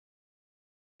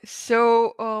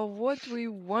So what we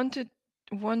want to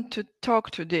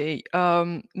talk today,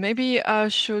 maybe I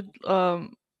should,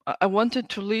 I wanted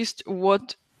to list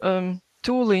what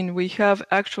tooling we have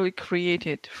actually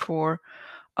created for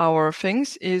our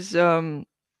things is, so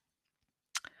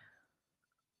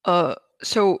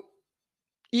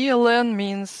ELN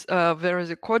means there is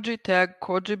a Koji tag,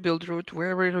 Koji build root,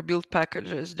 where we rebuild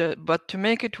packages. But to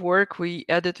make it work, we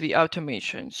added the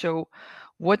automation. So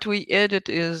what we added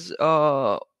is,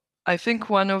 I think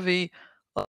one of the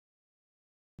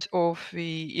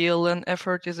ELN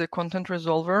effort is a content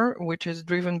resolver, which is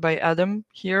driven by Adam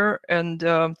here. And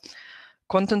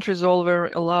content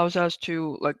resolver allows us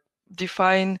to like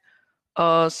define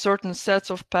certain sets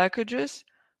of packages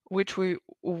which we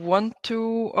want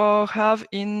to have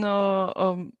in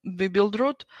the build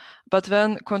root, but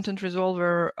then content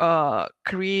resolver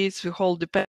creates the whole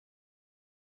dependency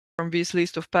from this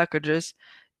list of packages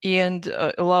and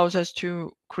allows us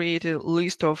to create a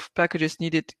list of packages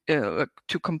needed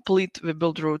to complete the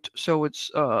build root. So it's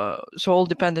so all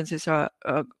dependencies are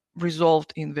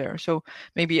resolved in there. So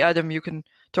maybe Adam, you can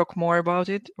talk more about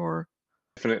it, or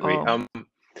Definitely.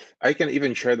 I can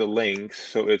even share the links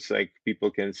so it's like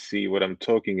people can see what I'm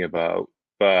talking about.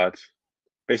 But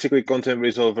basically, Content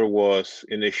Resolver was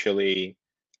initially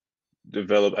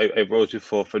developed. I wrote it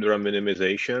for Fedora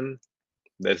minimization.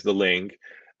 That's the link.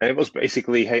 And it was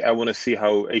basically, hey, I want to see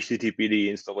how HTTPD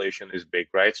installation is big,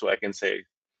 right? So I can say,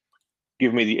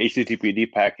 give me the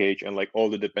HTTPD package and like all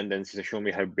the dependencies and show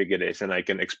me how big it is. And I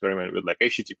can experiment with like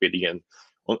HTTPD and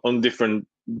on different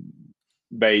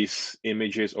base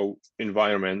images or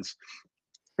environments.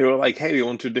 We were like, hey, we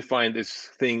want to define this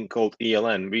thing called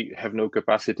ELN. We have no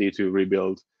capacity to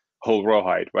rebuild whole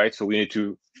rawhide, right? So we need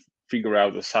to figure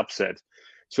out a subset.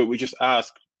 So we just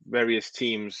ask various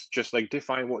teams, just like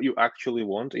define what you actually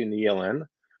want in ELN.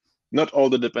 Not all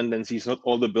the dependencies, not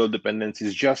all the build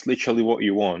dependencies, just literally what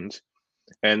you want.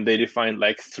 And they defined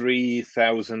like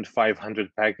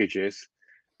 3,500 packages.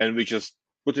 And we just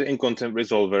put it in Content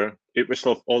Resolver. It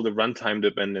resolved all the runtime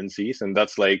dependencies. And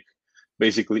that's like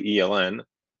basically ELN.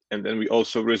 And then we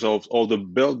also resolved all the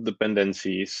build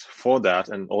dependencies for that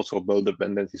and also build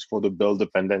dependencies for the build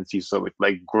dependencies. So it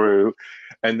like grew.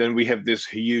 And then we have this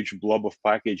huge blob of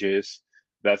packages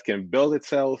that can build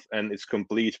itself and it's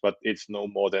complete, but it's no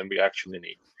more than we actually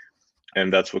need.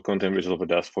 And that's what Content Resolver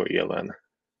does for ELN.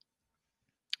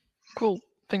 Cool,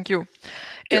 thank you.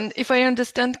 Yeah. And if I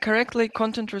understand correctly,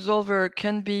 Content Resolver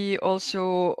can be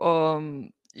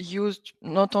also used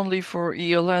not only for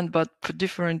ELN, but for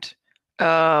different,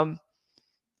 I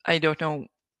don't know,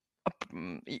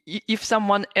 if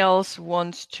someone else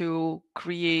wants to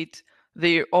create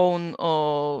their own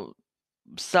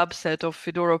subset of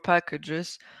Fedora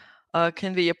packages,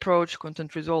 can they approach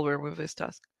Content Resolver with this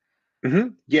task?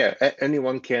 Yeah,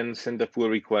 anyone can send a pull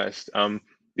request.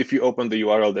 If you open the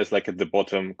URL, there's like at the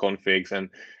bottom configs, and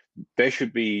there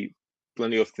should be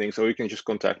plenty of things. Or you can just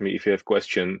contact me if you have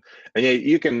question. And yeah,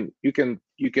 you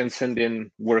can send in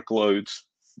workloads.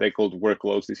 They're called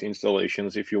workloads, these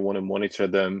installations, if you want to monitor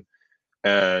them.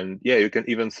 And yeah, you can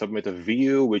even submit a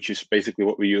view, which is basically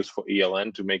what we use for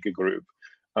ELN to make a group.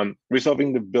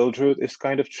 Resolving the build root is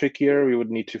kind of trickier. We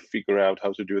would need to figure out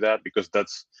how to do that because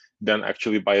that's done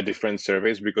actually by a different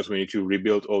service because we need to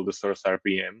rebuild all the source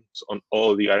RPMs on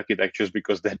all the architectures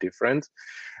because they're different.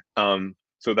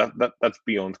 So that's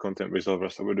beyond Content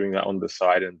Resolver. So we're doing that on the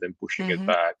side and then pushing it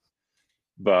back.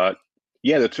 But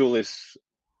yeah, the tool is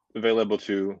available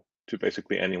to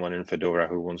basically anyone in Fedora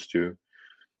who wants to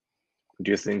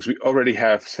do things. We already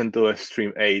have CentOS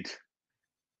Stream 8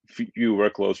 few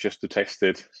workloads just to test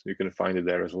it, so you can find it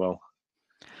there as well.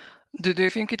 Do you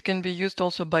think it can be used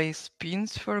also by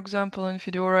spins, for example, in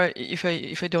Fedora? If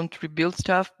I don't rebuild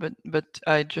stuff, but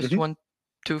I just want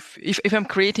to, if I'm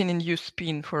creating a new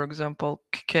spin, for example,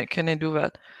 can I do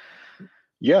that?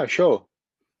 Yeah, sure.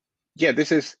 Yeah,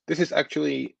 this is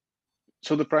actually,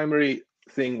 so the primary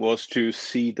thing was to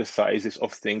see the sizes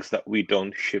of things that we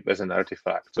don't ship as an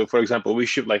artifact. So for example, we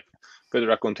ship like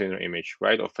Fedora container image,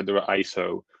 right? Or Fedora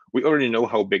ISO. We already know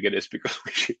how big it is because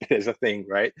we ship it as a thing,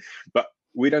 right? But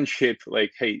we don't ship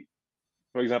like, hey,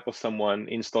 for example, someone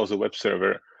installs a web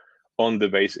server on the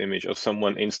base image, or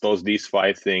someone installs these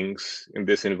 5 things in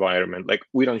this environment. Like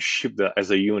we don't ship that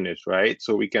as a unit, right?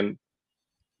 So we can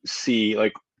see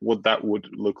like what that would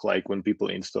look like when people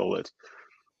install it.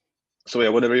 So yeah,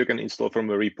 whatever you can install from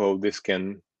a repo, this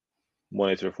can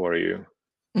monitor for you.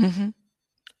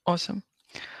 Awesome.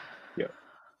 Yeah.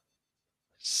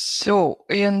 So,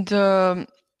 and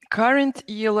current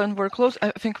ELN workloads,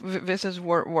 I think this is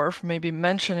worth maybe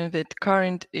mentioning that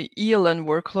current ELN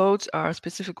workloads are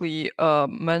specifically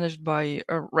managed by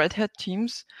Red Hat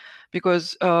teams,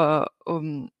 because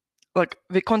like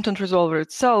the content resolver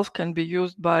itself can be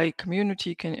used by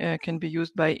community, can be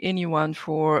used by anyone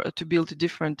for to build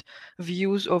different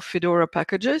views of Fedora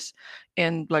packages,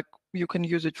 and like you can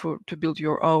use it to build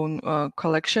your own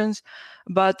collections.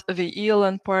 But the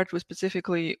ELN part, we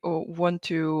specifically want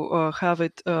to have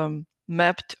it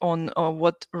mapped on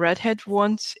what Red Hat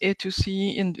wants it to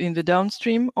see in the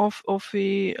downstream of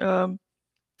the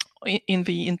in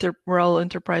the RHEL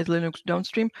Enterprise Linux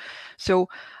downstream. So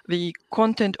the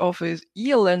content of his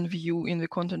ELN view in the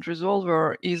content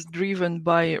resolver is driven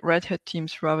by Red Hat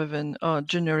teams rather than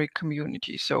generic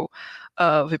community. So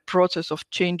the process of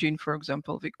changing, for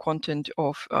example, the content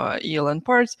of ELN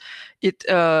parts, it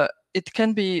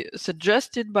can be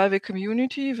suggested by the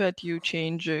community that you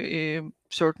change a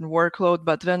certain workload,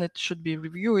 but then it should be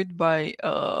reviewed by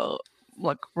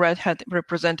like Red Hat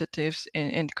representatives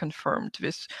and confirmed.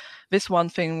 This one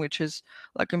thing which is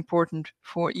like important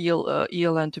for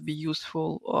ELN to be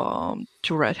useful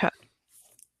to Red Hat.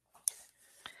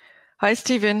 Hi,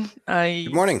 Stephen.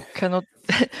 Good morning. Cannot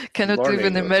morning.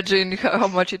 even imagine how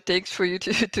much it takes for you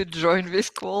to join this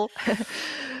call.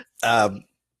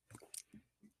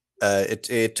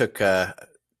 It took a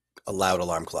loud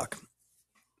alarm clock.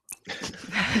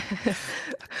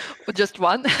 Just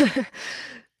one.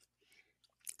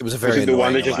 It was a very Is it the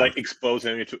one that alarm. just like explodes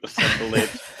and you have to assemble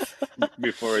it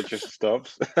before it just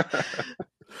stops?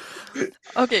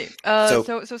 Okay.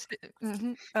 Well,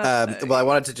 I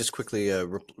wanted to just quickly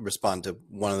respond to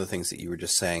one of the things that you were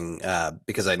just saying,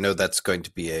 because I know that's going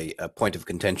to be a point of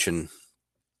contention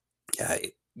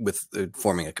with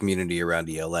forming a community around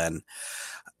ELN.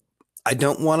 I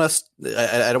don't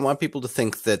want people to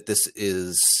think that this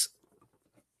is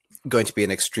going to be an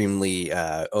extremely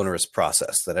onerous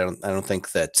process. That I don't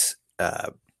think that.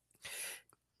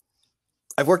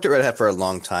 I've worked at Red Hat for a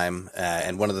long time,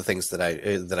 and one of the things that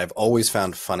I've always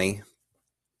found funny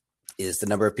is the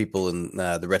number of people in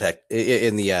the Red Hat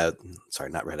in the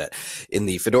in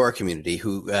the Fedora community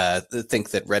who think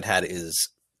that Red Hat is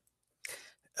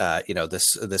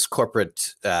this corporate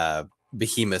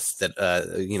behemoth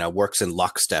that works in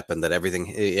lockstep, and that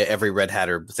every Red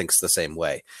Hatter thinks the same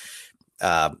way.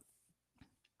 I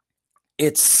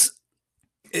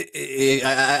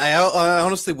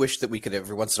honestly wish that we could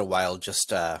every once in a while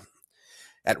just at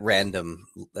random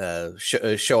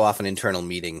show off an internal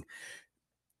meeting,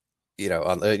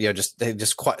 just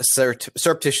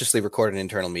surreptitiously record an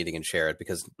internal meeting and share it,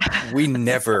 because we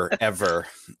never ever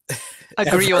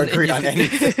agree on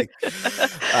anything.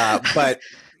 But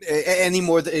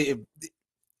anymore,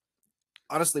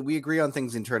 honestly, we agree on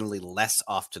things internally less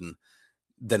often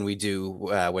than we do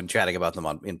when chatting about them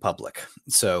in public.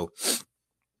 So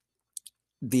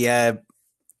the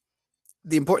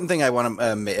important thing I want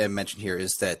to mention here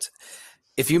is that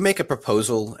if you make a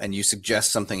proposal and you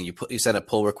suggest something, you send a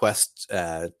pull request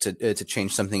to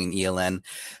change something in ELN,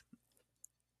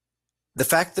 the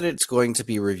fact that it's going to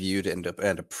be reviewed and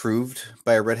approved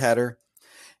by a Red Hatter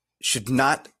should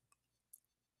not.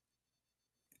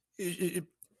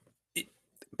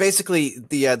 Basically,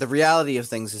 the reality of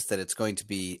things is that it's going to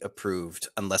be approved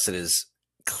unless it is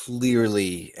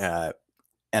clearly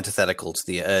antithetical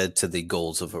to the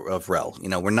goals of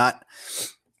RHEL. We're not.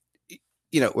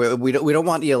 We don't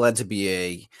want ELN to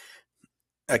be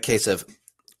a case of,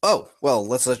 oh well,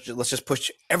 let's just push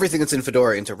everything that's in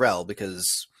Fedora into RHEL,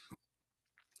 because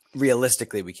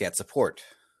realistically we can't support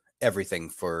everything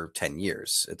for 10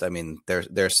 years.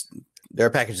 There are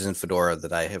packages in Fedora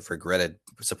that I have regretted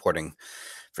supporting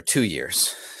for 2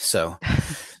 years. So,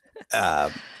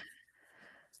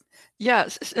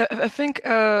 yes, I think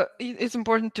it's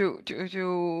important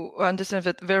to understand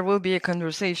that there will be a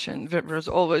conversation. There's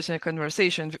always a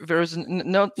conversation. There is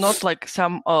not like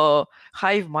some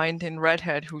hive mind in Red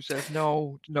Hat who says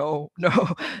no.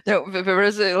 There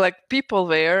is like people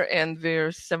there, and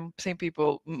there's some same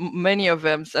people. Many of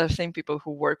them are same people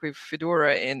who work with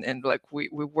Fedora, and like we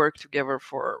work together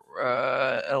for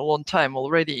a long time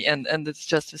already, and it's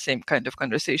just the same kind of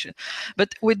conversation.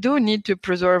 But we do need to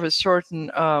preserve a certain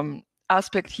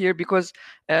aspect here, because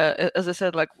as I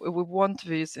said, like we want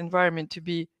this environment to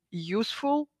be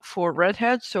useful for Red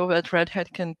Hat, so that Red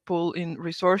Hat can pull in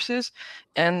resources,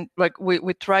 and like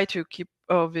we try to keep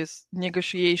this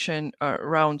negotiation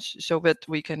rounds so that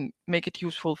we can make it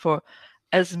useful for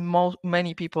as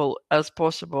many people as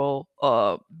possible,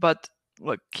 but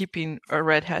like keeping a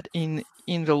Red Hat in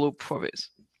the loop for this.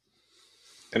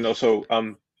 And also,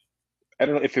 I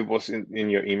don't know if it was in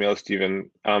your email, Stephen.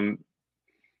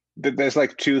 there's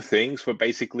like two things for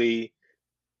basically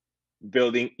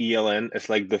building ELN as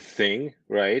like the thing,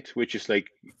 right? Which is like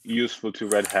useful to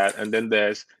Red Hat. And then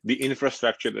there's the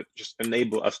infrastructure that just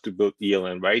enable us to build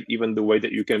ELN, right? Even the way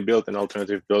that you can build an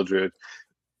alternative build route,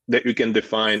 that you can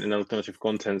define an alternative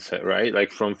content set, right?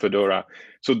 Like from Fedora.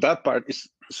 So that part is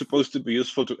supposed to be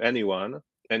useful to anyone,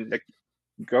 and like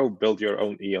go build your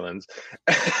own ELNs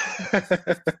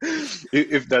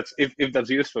if that's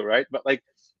useful, right? But like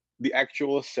the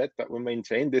actual set that we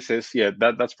maintain, this is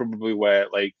that's probably where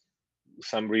like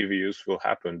some reviews will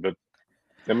happen. But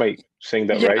am I saying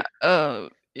that right?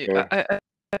 I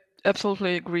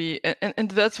absolutely agree, and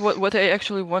that's what I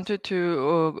actually wanted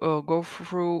to go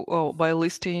through by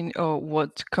listing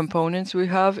what components we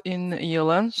have in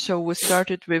ELN. So we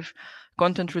started with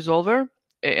Content Resolver,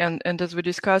 and as we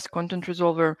discussed, Content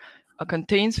Resolver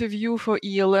contains a view for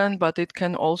ELN, but it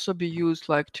can also be used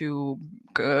like to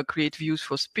create views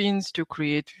for spins, to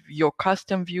create your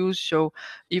custom views. So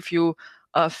if you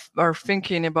are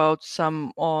thinking about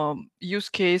some use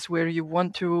case where you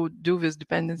want to do this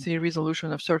dependency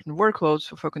resolution of certain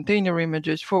workloads for container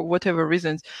images, for whatever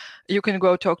reasons, you can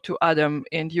go talk to Adam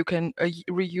and you can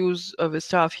reuse the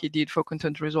stuff he did for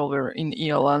Content Resolver in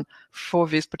ELN for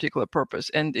this particular purpose.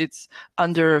 And it's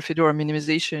under Fedora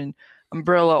minimization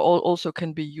umbrella, also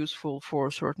can be useful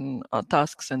for certain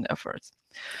tasks and efforts.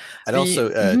 And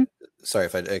also, sorry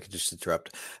if I could just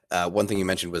interrupt. One thing you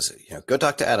mentioned was, go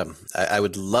talk to Adam. I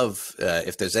would love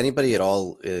if there's anybody at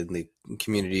all in the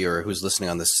community or who's listening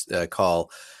on this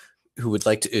call who would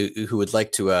like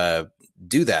to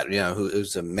do that.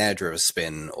 Who's a manager of a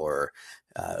spin or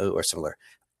similar.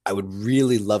 I would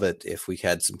really love it if we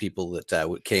had some people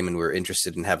that came and were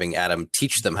interested in having Adam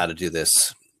teach them how to do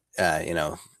this.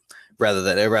 Rather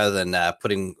than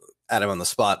putting Adam on the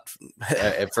spot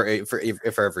for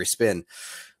every spin.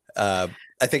 I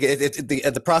think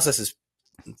the process is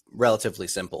relatively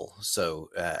simple, so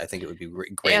I think it would be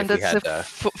great and if we had a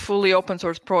fully open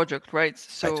source project, right?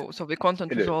 So right. So the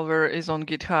Content Resolver is on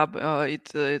GitHub.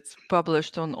 It's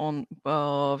published on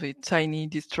the tiny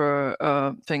distro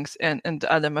things. And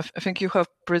Adam, I think you have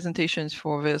presentations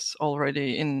for this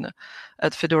already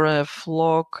at Fedora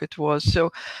Vlog. It was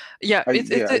so. Yeah, it's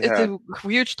a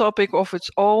huge topic of its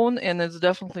own, and it's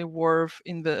definitely worth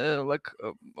in the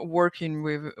working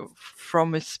with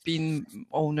from a spin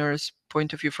owner's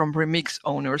point of view, from remix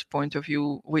owner's point of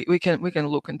view. We can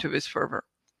look into this further.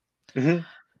 Mm-hmm.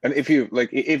 And if you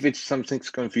if it's something's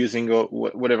confusing or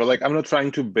whatever, like I'm not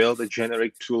trying to build a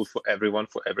generic tool for everyone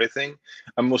for everything.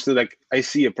 I'm mostly like, I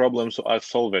see a problem, so I'll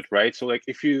solve it, right? So like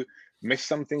if you miss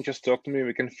something, just talk to me,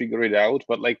 we can figure it out.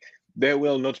 But like there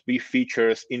will not be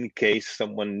features in case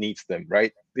someone needs them,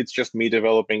 right? It's just me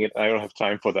developing it. I don't have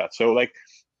time for that. So like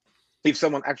if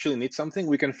someone actually needs something,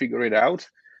 we can figure it out.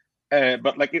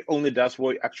 But like it only does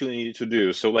what you actually need to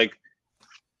do. So like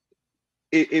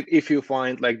if you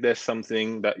find like there's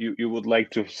something that you would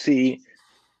like to see,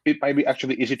 it might be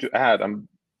actually easy to add. I'm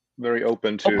very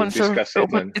open to discuss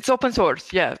it. It's open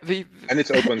source, yeah. And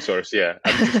it's open source, yeah.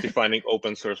 I'm just defining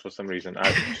open source for some reason.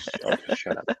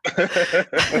 Shut up.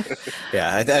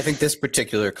 Yeah, I think this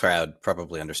particular crowd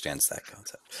probably understands that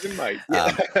concept. It might.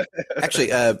 Yeah.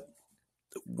 Actually,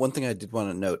 one thing I did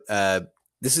want to note: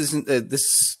 this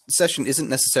session isn't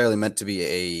necessarily meant to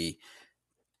be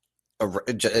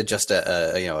just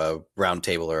a round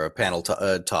table or a panel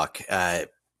talk.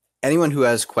 Anyone who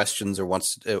has questions or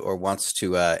wants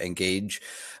to engage,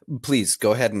 please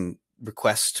go ahead and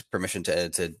request permission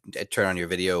to turn on your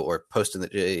video or post in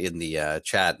the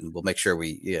chat, and we'll make sure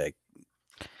we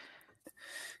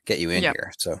get you in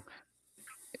here. So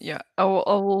yeah, I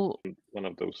will. One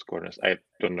of those corners. I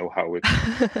don't know how it.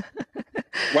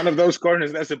 One of those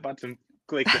corners. There's a button.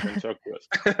 Click it and talk to us.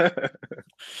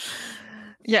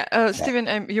 Yeah,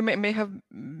 Steven, you may have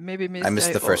maybe missed. I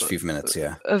missed the first few minutes.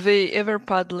 Yeah. The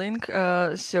Everpad link.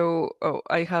 So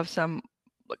I have some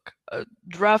a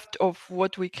draft of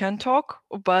what we can talk,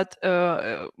 but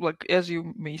as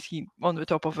you may see on the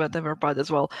top of that Everpad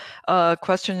as well,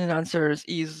 question and answers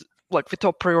is the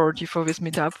top priority for this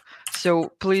meetup.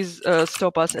 So please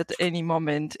stop us at any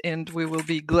moment, and we will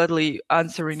be gladly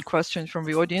answering questions from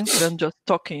the audience than just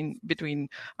talking between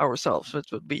ourselves.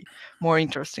 That would be more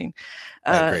interesting.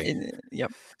 Yeah.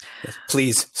 Yes,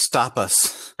 please stop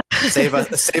us. Save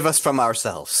us from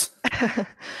ourselves.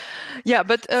 Yeah,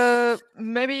 but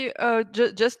maybe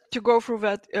just to go through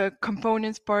that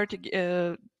components part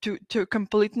to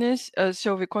completeness.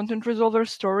 So the Content Resolver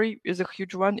story is a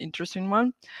huge one, interesting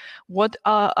one. What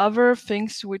are other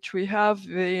things which we have?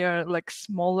 They are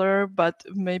smaller, but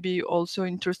maybe also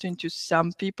interesting to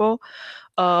some people.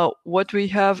 What we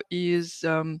have is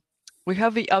we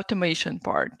have the automation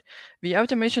part. The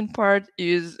automation part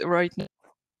is right now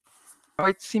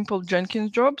quite simple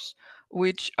Jenkins jobs,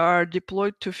 which are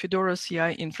deployed to Fedora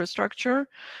CI infrastructure.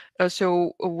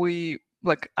 So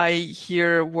I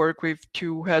here work with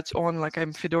two hats on, like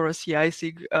I'm Fedora CI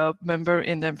SIG member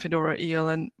and I'm Fedora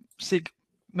ELN SIG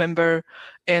member.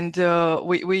 And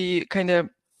we kind of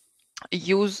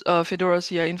use Fedora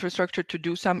CI infrastructure to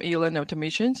do some ELN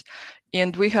automations.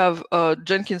 And we have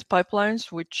Jenkins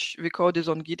pipelines, which the code is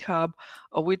on GitHub,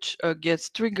 which gets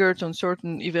triggered on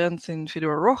certain events in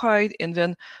Fedora Rawhide. And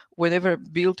then whenever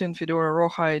built-in Fedora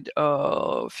Rawhide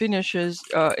finishes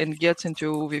and gets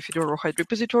into the Fedora Rawhide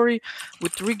repository, we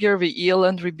trigger the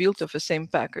ELN rebuild of the same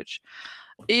package.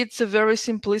 It's a very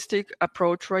simplistic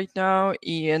approach right now,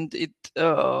 and it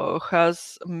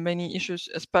has many issues,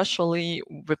 especially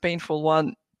the painful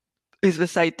one is the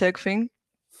side tag thing.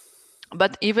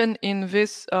 But even in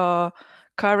this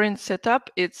current setup,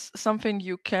 it's something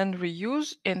you can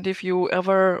reuse. And if you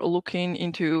ever looking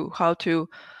into how to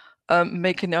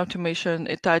make an automation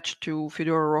attached to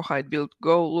Fedora Rawhide build,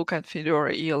 go look at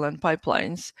Fedora ELN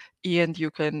pipelines, and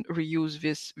you can reuse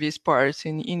these parts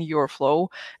in your flow,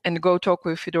 and go talk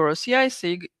with Fedora CI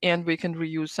SIG, and we can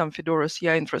reuse some Fedora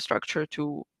CI infrastructure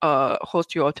to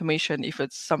host your automation if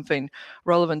it's something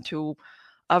relevant to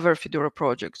other Fedora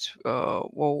projects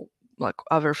or like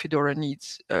other Fedora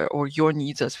needs or your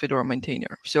needs as Fedora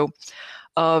maintainer. So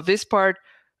this part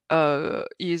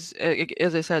is,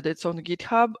 as I said, it's on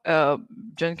GitHub.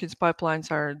 Jenkins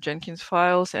pipelines are Jenkins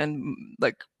files, and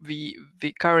like the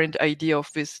current idea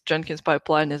of this Jenkins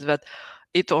pipeline is that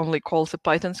it only calls a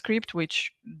Python script,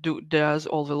 which does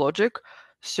all the logic.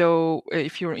 So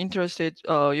if you're interested,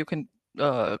 you can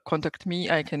contact me.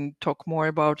 I can talk more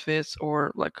about this,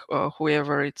 or like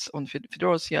whoever it's on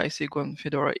Fedora CI SIG, on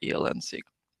Fedora ELN SIG.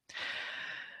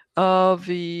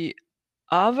 The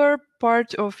other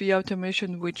part of the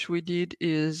automation which we did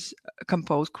is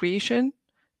compose creation.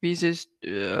 This is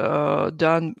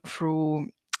done through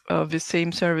the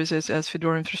same services as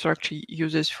Fedora infrastructure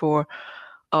uses for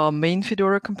main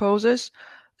Fedora composes.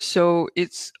 So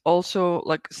it's also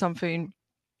like something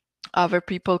other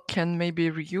people can maybe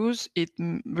reuse. It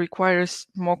requires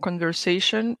more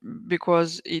conversation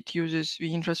because it uses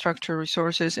the infrastructure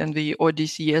resources and the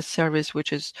ODCS service,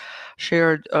 which is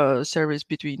shared service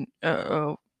between,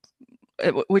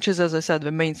 which is, as I said,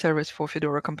 the main service for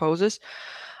Fedora composes.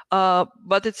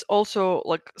 But it's also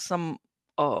like some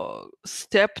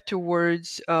step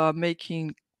towards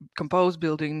making compose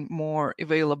building more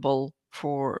available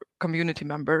for community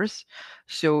members.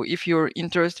 So if you're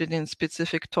interested in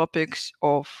specific topics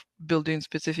of building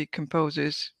specific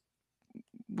composes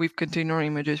with container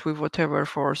images, with whatever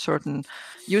for certain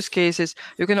use cases,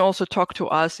 you can also talk to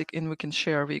us and we can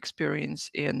share the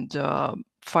experience and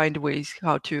find ways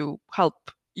how to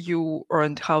help you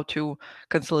and how to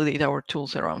consolidate our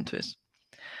tools around this.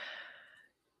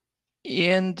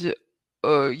 And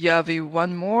yeah, the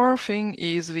one more thing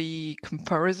is the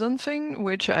comparison thing,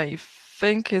 which I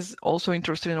think is also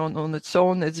interesting on its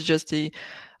own. It's just the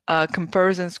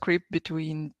comparison script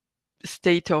between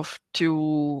state of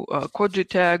two Koji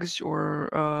tags, or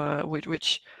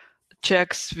which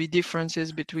checks the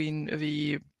differences between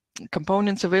the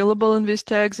components available in these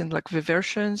tags and like the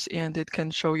versions, and it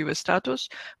can show you a status.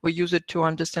 We use it to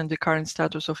understand the current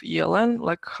status of ELN,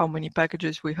 like how many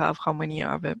packages we have, how many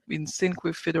are in sync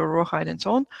with Fedora Rawhide, and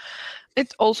so on.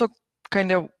 It also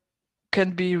kind of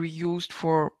can be reused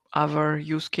for other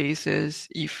use cases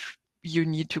if you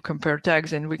need to compare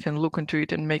tags, and we can look into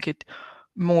it and make it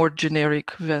more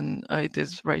generic than it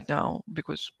is right now,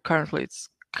 because currently it's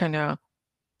kind of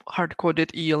hard-coded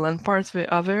ELN parts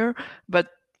are there, but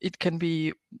it can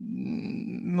be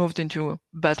moved into a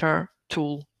better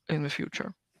tool in the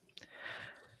future.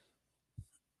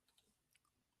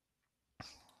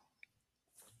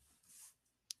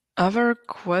 Other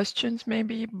questions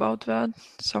maybe about that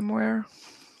somewhere?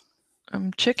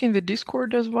 I'm checking the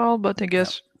Discord as well, but I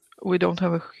guess we don't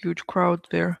have a huge crowd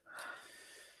there.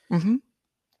 Mm-hmm.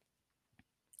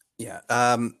 Yeah.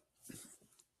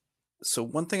 So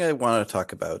one thing I want to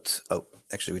talk about, oh,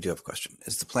 actually we do have a question.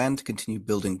 Is the plan to continue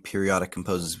building periodic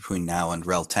composes between now and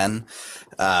RHEL 10?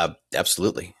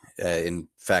 Absolutely. In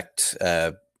fact,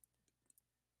 I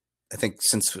think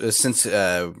since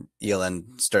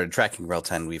ELN started tracking RHEL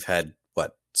 10, we've had,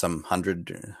 what, some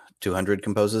 100, 200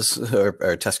 composes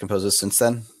or test composes since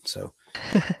then. So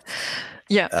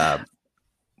yeah,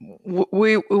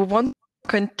 we want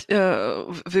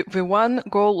the one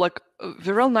goal, like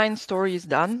the RHEL 9 story is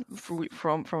done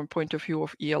from a point of view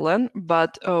of ELN,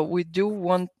 but we do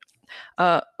want,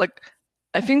 like,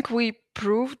 I think we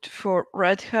proved for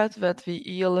Red Hat that the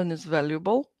ELN is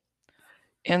valuable.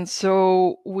 And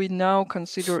so we now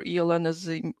consider ELN as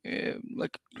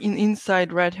like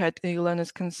inside Red Hat, ELN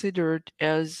is considered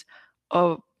as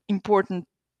an important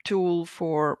tool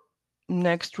for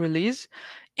next release,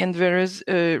 and there is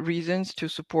reasons to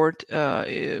support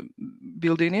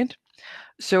building it.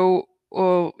 So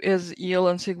as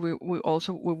ELN SIG, we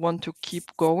want to keep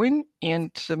going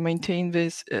and maintain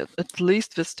this at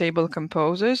least the stable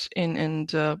composes, and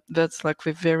that's like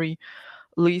the very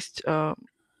least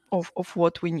of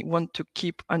what we want to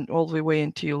keep and all the way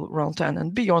until RHEL 10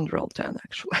 and beyond RHEL 10,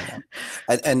 actually. Yeah.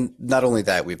 And not only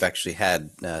that, we've actually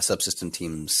had subsystem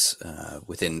teams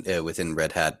within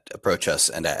Red Hat approach us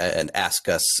and ask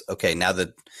us, okay, now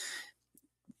that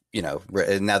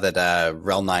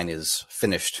RHEL 9 is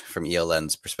finished from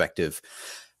ELN's perspective,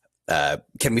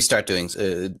 can we start doing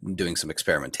some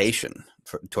experimentation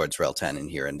towards RHEL 10 in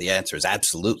here? And the answer is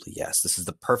absolutely yes. This is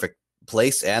the perfect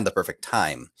place and the perfect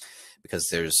time, because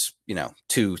there's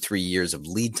 2-3 years of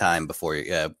lead time before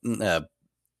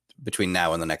between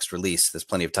now and the next release. There's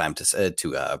plenty of time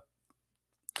to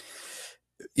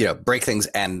break things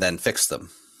and then fix them.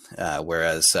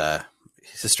 Whereas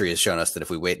history has shown us that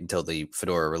if we wait until the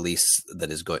Fedora release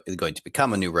that is going to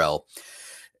become a new RHEL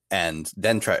and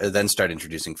then start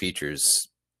introducing features,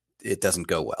 it doesn't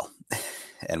go well,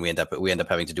 and we end up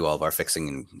having to do all of our fixing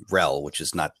in RHEL, which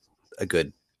is not a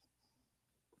good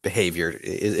behavior,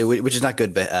 which is not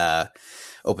good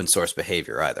open source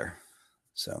behavior either.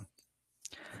 So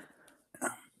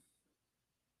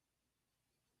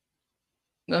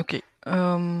okay.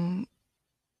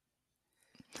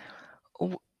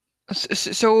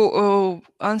 So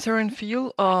answering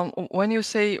Phil, when you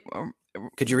say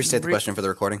could you restate the question for the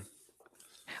recording?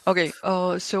 Okay,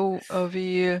 so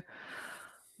the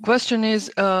question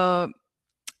is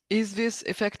this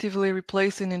effectively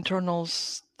replacing internal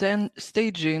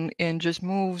staging and just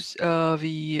moves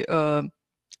the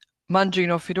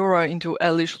managing of Fedora into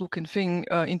Elish looking thing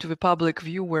into the public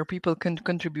view where people can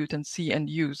contribute and see and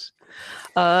use?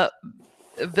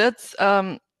 That's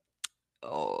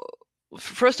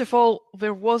first of all,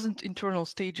 there wasn't internal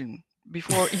staging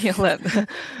before ELN,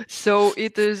 so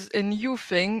it is a new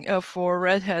thing for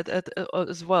Red Hat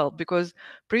as well, because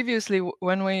previously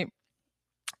when we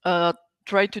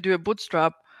tried to do a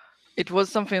bootstrap, it was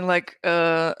something like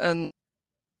when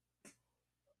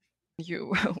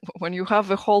you have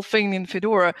the whole thing in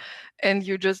Fedora and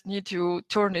you just need to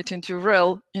turn it into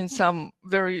RHEL in some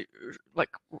very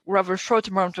rather short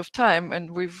amount of time, and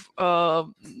with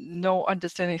no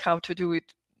understanding how to do it,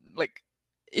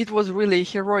 it was really a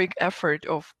heroic effort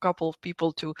of a couple of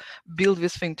people to build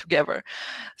this thing together.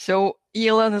 So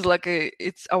ELN is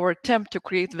it's our attempt to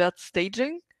create that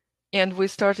staging, and we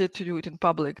started to do it in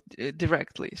public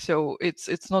directly. So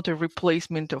it's not a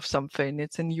replacement of something.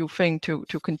 It's a new thing to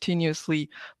continuously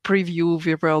preview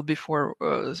VRL before,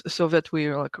 so that we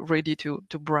are ready to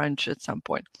branch at some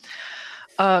point.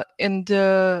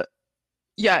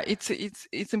 Yeah,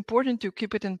 it's important to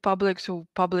keep it in public so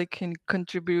public can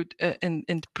contribute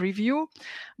and preview,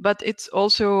 but it's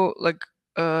also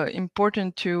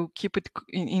important to keep it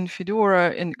in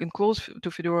Fedora and close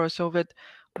to Fedora so that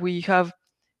we have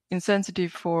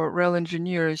incentive for RHEL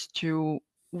engineers to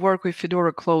work with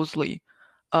Fedora closely,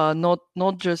 not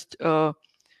just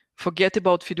forget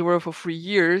about Fedora for 3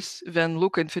 years, then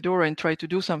look at Fedora and try to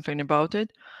do something about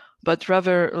it, but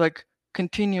rather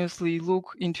continuously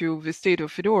look into the state of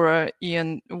Fedora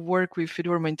and work with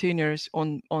Fedora maintainers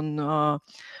on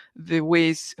the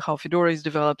ways how Fedora is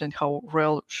developed and how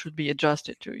RHEL should be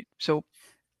adjusted to it. So.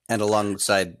 And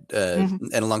alongside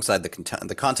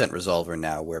the content resolver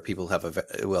now, where people have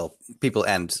people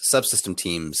and subsystem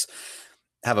teams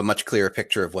have a much clearer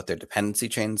picture of what their dependency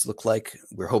chains look like.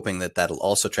 We're hoping that that'll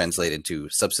also translate into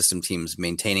subsystem teams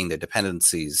maintaining their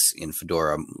dependencies in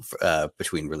Fedora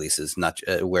between releases.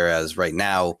 Whereas right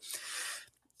now,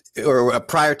 or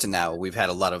prior to now, we've had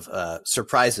a lot of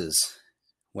surprises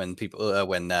when people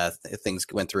things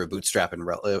went through a bootstrap in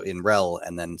RHEL,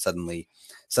 and then suddenly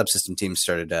subsystem teams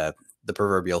started the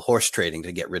proverbial horse trading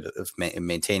to get rid of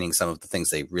maintaining some of the things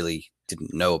they really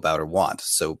didn't know about or want.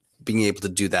 So being able to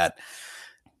do that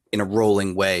in a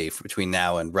rolling way between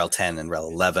now and RHEL 10 and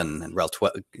RHEL 11 and RHEL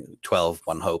 12,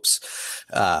 one hopes,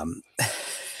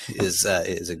 is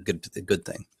a good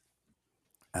thing.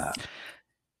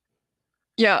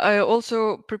 Yeah, I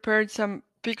also prepared some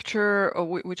picture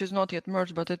which is not yet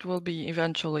merged, but it will be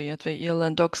eventually at the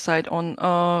ELN doc site on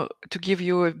to give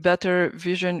you a better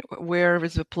vision where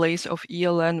is the place of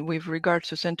ELN with regards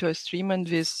to CentOS Stream and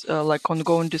this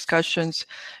ongoing discussions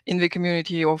in the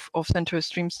community of CentOS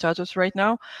Stream status right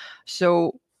now.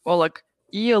 So well, like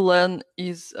ELN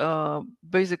is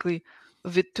basically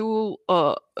the tool,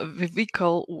 the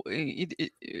vehicle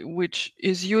which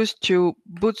is used to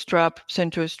bootstrap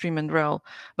CentOS Stream and RHEL,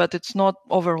 but it's not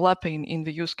overlapping in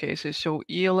the use cases. So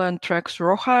ELN tracks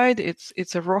Rawhide,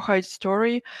 it's a Rawhide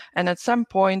story, and at some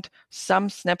point, some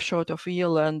snapshot of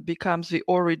ELN becomes the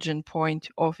origin point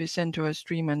of the CentOS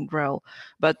Stream and RHEL,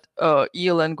 but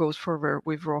ELN goes further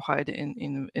with Rawhide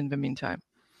in the meantime.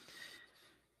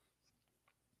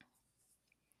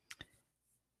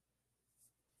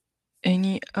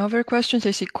 Any other questions?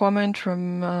 I see comment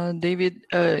from David.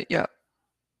 Yeah.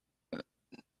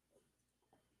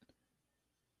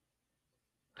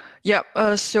 Yeah,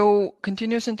 so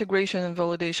continuous integration and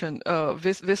validation,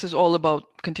 this is all about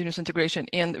continuous integration,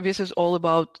 and this is all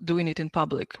about doing it in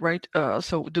public, right?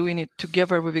 So doing it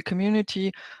together with the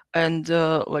community and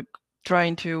like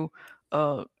trying to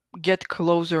get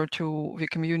closer to the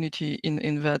community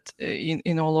in that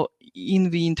in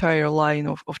the entire line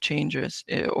of changes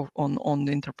on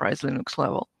the enterprise Linux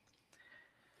level.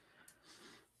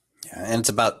 Yeah, and it's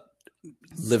about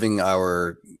living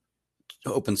our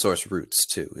open source roots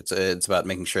too. It's about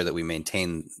making sure that we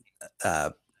maintain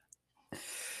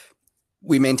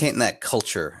that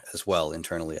culture as well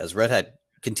internally. As Red Hat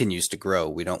continues to grow,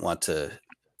 we don't want to,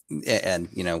 and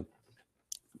you know,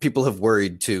 people have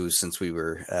worried too since we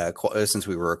were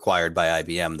acquired by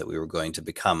IBM that we were going to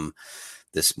become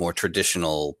this more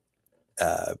traditional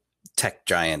tech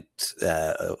giant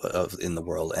in the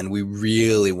world, and we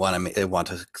really want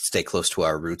to stay close to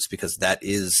our roots, because that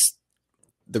is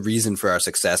the reason for our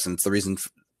success, and it's the reason,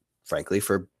 frankly,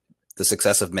 for the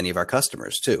success of many of our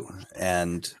customers too.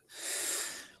 And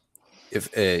if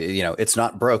you know, it's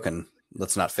not broken,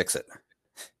 let's not fix it.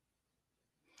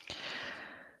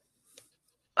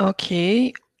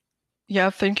 Okay. Yeah,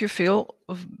 thank you, Phil.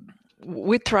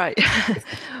 We try.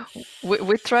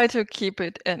 we try to keep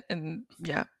it and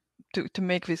yeah, to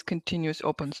make this continuous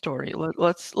open story.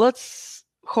 Let's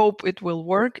hope it will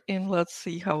work, and let's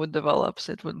see how it develops.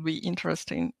 It would be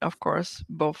interesting, of course,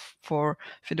 both for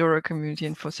Fedora community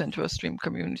and for CentOS Stream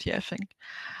community, I think,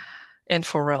 and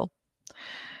for RHEL.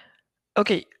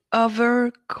 Okay,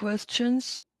 other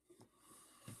questions?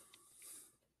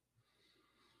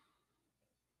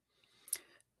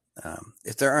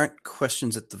 If there aren't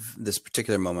questions at this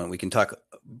particular moment, we can talk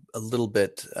a little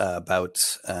bit about,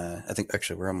 I think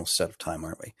actually we're almost out of time,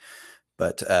 aren't we?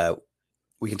 But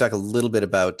we can talk a little bit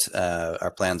about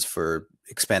our plans for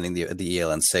expanding the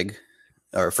ELN SIG,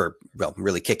 or for, well,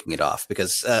 really kicking it off,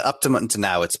 because up to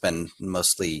now, it's been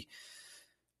mostly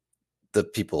the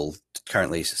people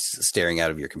currently staring out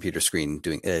of your computer screen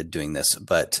doing this.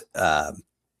 But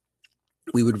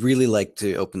we would really like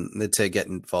to get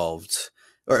involved,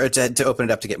 or to open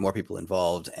it up to get more people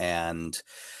involved. And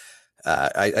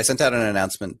I sent out an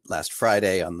announcement last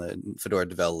Friday on the Fedora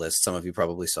Devel list. Some of you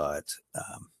probably saw it.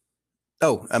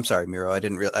 Oh, I'm sorry, Miro. I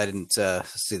didn't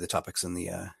see the topics in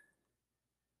the.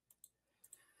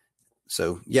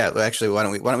 So yeah, actually, why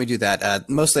don't we do that?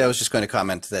 Mostly, I was just going to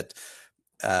comment that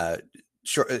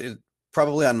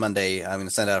probably on Monday, I'm going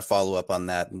to send out a follow up on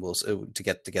that, and we'll to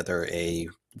get together a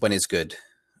when is good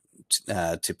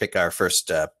to pick our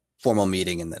first formal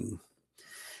meeting, and then,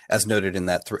 as noted in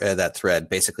that that thread,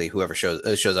 basically whoever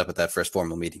shows up at that first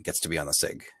formal meeting gets to be on the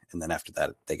SIG, and then after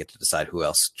that, they get to decide who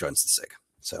else joins the SIG.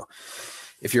 So,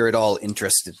 if you're at all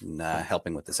interested in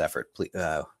helping with this effort,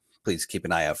 please keep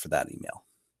an eye out for that email.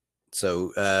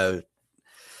 So,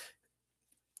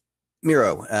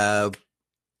 Miro,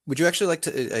 would you actually like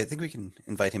to? I think we can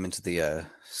invite him into the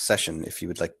session if you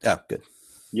would like. Oh, good.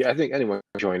 Yeah, I think anyone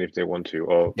can join if they want to.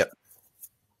 Or yep.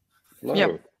 Hello.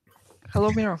 Yep. Hello,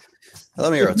 Miro.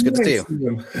 Hello, Miro. It's good to see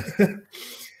you.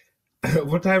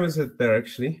 What time is it there,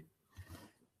 actually?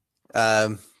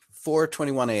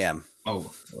 4:21 a.m.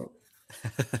 Oh, well,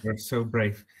 you're so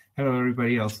brave. Hello,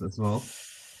 everybody else as well.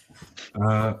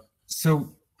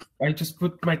 So I just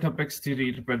put my topics to the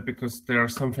internet because there are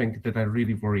something that I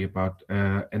really worry about,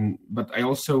 but I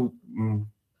also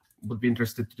would be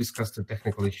interested to discuss the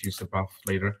technical issues above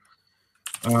later.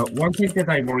 One thing that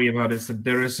I worry about is that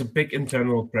there is a big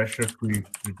internal pressure to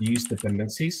reduce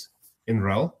dependencies in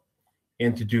RHEL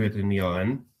and to do it in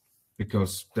ELN,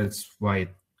 because that's why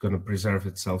it's going to preserve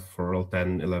itself for RHEL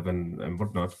 10, 11, and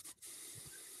whatnot.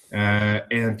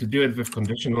 And to do it with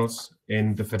conditionals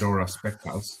in the Fedora spec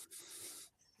files.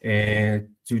 And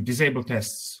to disable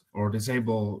tests or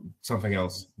disable something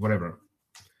else, whatever.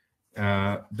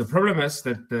 The problem is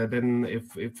that then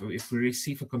if we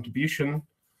receive a contribution,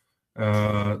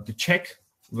 the check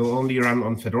will only run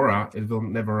on Fedora. It will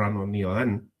never run on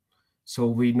ELN. So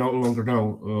we no longer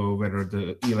know whether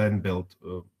the ELN build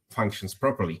functions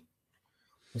properly.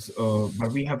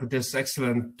 But we have this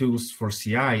excellent tools for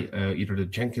CI, either the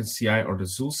Jenkins CI or the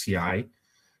Zool CI.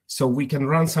 So we can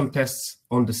run some tests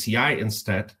on the CI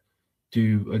instead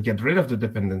to get rid of the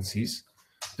dependencies.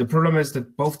 The problem is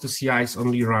that both the CIs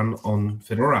only run on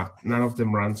Fedora. None of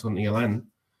them runs on ELN.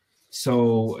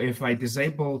 So if I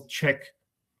disable check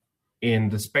in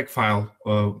the spec file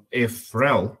if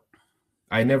rel,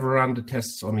 I never run the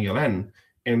tests on ELN.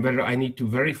 And whether I need to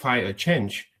verify a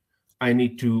change, I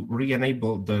need to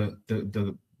re-enable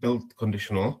the build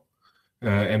conditional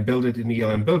and build it in the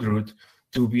ELN build root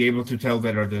to be able to tell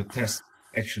whether the test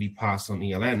actually passed on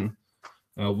ELN,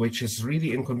 which is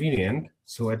really inconvenient.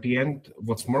 So at the end,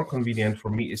 what's more convenient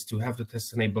for me is to have the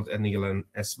test enabled in ELN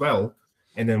as well,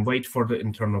 and then wait for the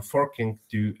internal forking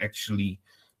to actually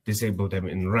disable them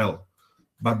in rel.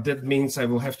 But that means I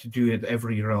will have to do it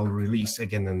every rel release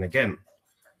again and again.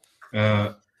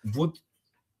 Would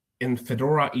in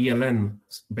Fedora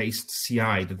ELN-based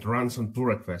CI that runs on pull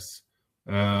requests,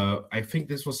 I think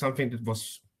this was something that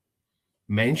was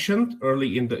mentioned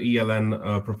early in the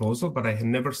ELN proposal, but I had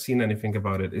never seen anything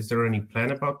about it. Is there any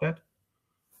plan about that?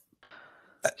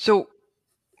 So,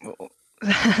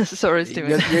 sorry, Steven.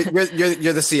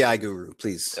 You're the CI guru,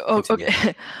 please. Oh,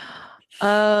 okay.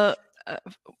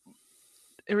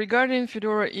 Regarding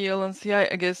Fedora ELN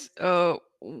CI, I guess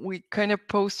we kind of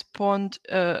postponed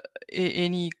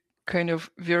any kind of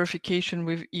verification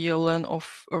with ELN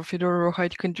or Fedora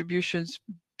Rawhide contributions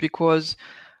because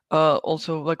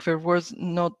also like there was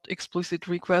not explicit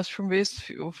request from this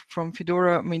from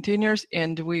Fedora maintainers,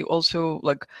 and we also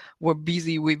like were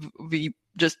busy with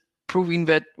just proving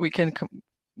that we can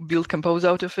build compose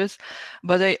out of this.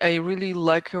 But I really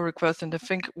like your request, and I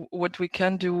think what we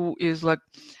can do is like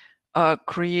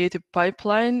create a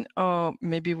pipeline,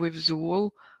 maybe with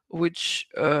Zool, which,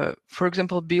 for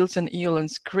example, builds an ELN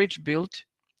Scratch build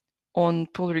on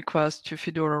pull request to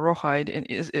Fedora Rawhide and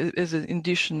is an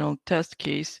additional test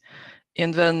case,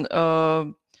 and then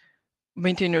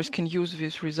maintainers can use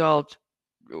this result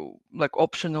like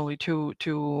optionally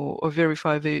to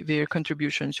verify their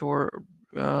contributions or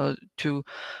to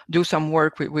do some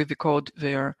work with the code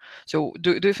there. So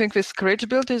do you think the Scratch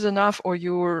build is enough, or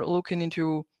you're looking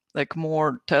into like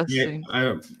more testing?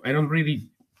 Yeah, I don't really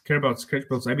care about Scratch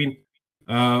builds. I mean,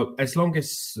 as long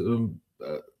as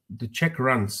the check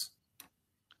runs,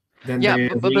 then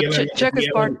the check is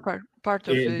part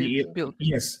of the build.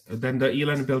 Yes, then the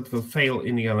ELN build will fail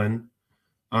in ELN.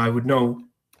 I would know,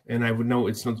 and I would know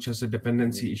it's not just a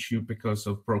dependency issue because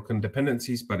of broken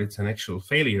dependencies, but it's an actual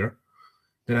failure.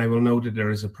 Then I will know that there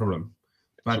is a problem.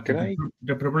 But so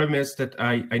the problem is that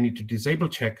I need to disable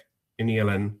check in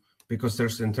ELN because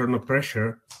there's internal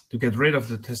pressure to get rid of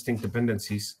the testing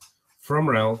dependencies from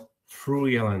rel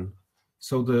through ELN.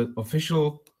 So the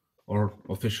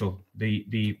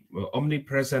the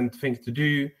omnipresent thing to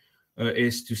do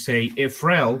is to say if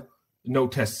rel, no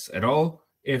tests at all,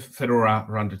 if Fedora,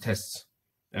 run the tests.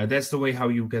 That's the way how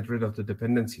you get rid of the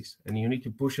dependencies, and you need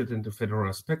to push it into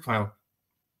Fedora spec file.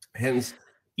 Hence,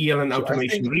 ELN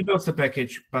automation rebuilds the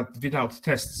package, but without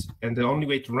tests. And the only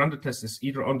way to run the test is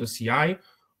either on the CI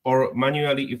or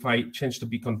manually if I change the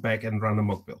beacon back and run a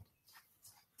mock build.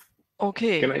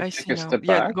 Okay, Can I see take a now. step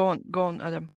Yeah, back? go on,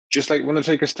 Adam. Just like want to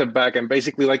take a step back and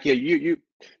basically like, yeah,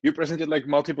 you presented like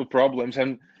multiple problems.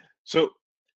 And so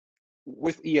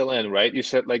with ELN, right, you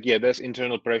said like, yeah, there's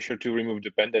internal pressure to remove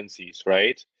dependencies,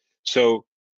 right? So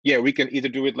yeah, we can either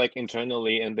do it like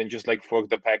internally and then just like fork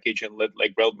the package and let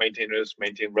like rel maintainers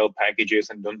maintain rel packages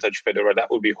and don't touch Fedora. That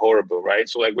would be horrible, right?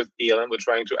 So like with ELN, we're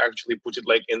trying to actually put it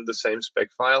like in the same spec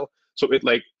file. So it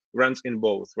like runs in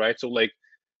both, right? So like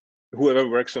whoever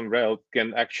works on rel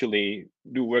can actually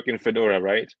do work in Fedora,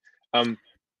 right?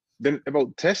 Then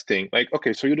about testing, like,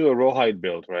 okay, so you do a Rawhide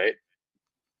build, right?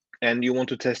 And you want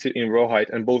to test it in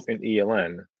Rawhide and both in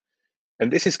ELN.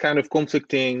 And this is kind of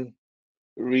conflicting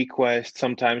request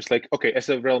sometimes, like, okay, as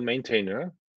a rel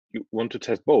maintainer, you want to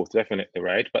test both, definitely,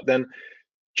 right? But then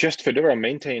just Fedora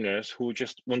maintainers who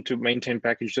just want to maintain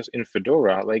packages just in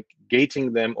Fedora, like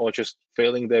gating them or just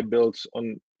failing their builds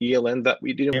on ELN, that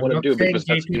we didn't want to do because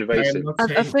that's invasive.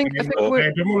 I think I don't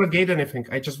want to gate anything.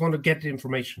 I just want to get the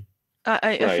information.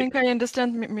 I think I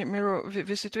understand, Miro,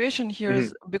 the situation here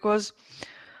is because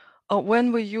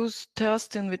when we use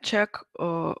test in the check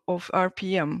of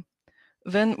RPM,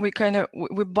 then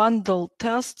we bundle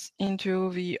tests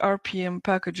into the RPM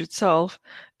package itself,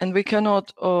 and we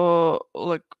cannot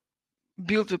like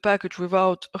build the package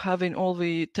without having all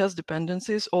the test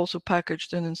dependencies also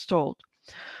packaged and installed.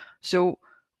 So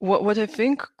what I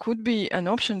think could be an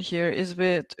option here is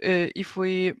that if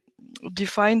we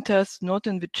define tests not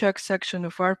in the check section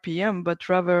of RPM, but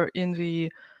rather in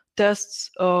the tests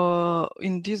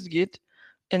in dist-git.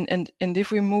 And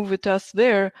if we move the test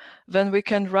there, then we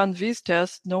can run these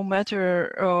tests no matter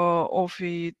of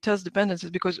the test dependencies,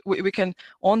 because we can,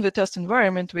 on the test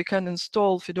environment, we can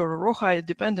install Fedora Rawhide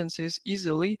dependencies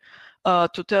easily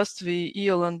to test the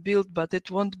ELN build, but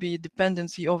it won't be a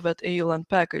dependency of that ELN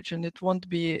package, and it won't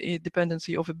be a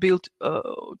dependency of a build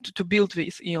to build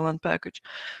this ELN package.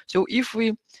 So if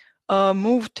we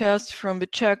move tests from the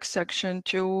check section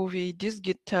to the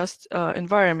dist-git test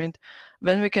environment,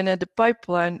 then we can add a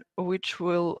pipeline which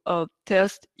will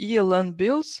test ELN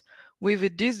builds with the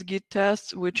dist-git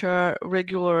tests, which are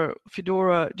regular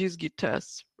Fedora dist-git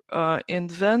tests. And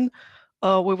then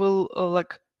we will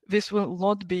this will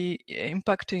not be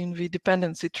impacting the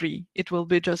dependency tree. It will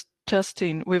be just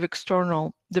testing with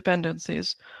external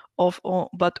dependencies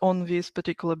but on these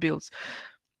particular builds.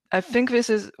 I think this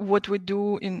is what we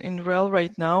do in RHEL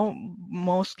right now,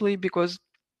 mostly because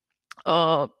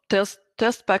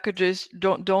test packages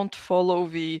don't follow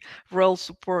the RHEL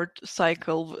support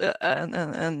cycle,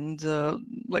 and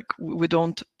like we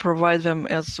don't provide them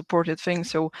as supported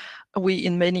things. So we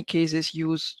in many cases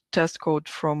use test code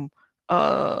from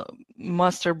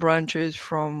master branches,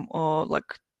 from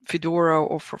like Fedora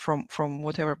or from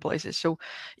whatever places. So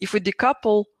if we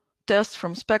decouple tests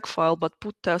from spec file but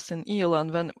put tests in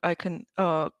ELN, then I can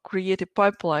create a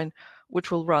pipeline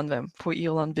which will run them for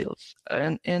ELN builds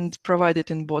and provide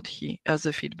it in Bodhi as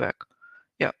a feedback.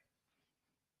 Yeah.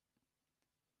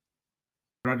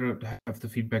 Rather have the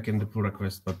feedback in the pull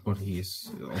request, but Bodhi is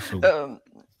also.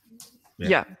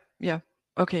 Yeah.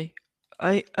 Okay.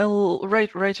 I'll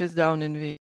write it down in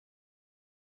the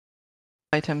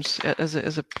items as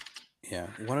a. Yeah,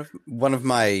 one of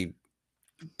my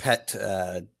pet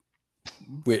or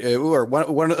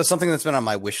something that's been on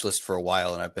my wish list for a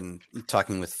while, and I've been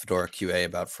talking with Fedora QA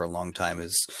about for a long time,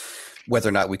 is whether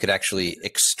or not we could actually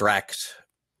extract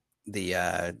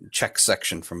the check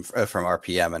section from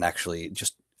RPM and actually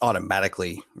just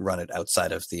automatically run it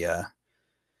outside of the.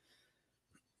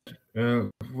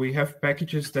 We have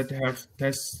packages that have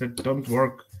tests that don't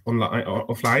work online or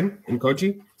offline in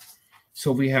Koji.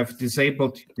 So we have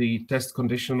disabled the test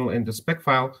conditional in the spec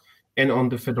file, and on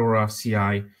the Fedora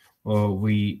CI,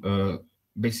 we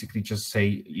basically just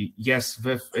say yes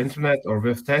with internet or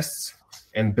with tests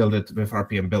and build it with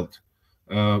RPM build.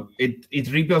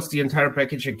 It rebuilds the entire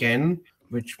package again,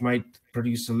 which might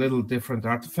produce a little different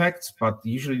artifacts, but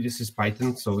usually this is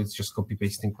Python, so it's just copy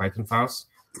pasting Python files.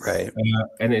 Right.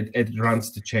 And it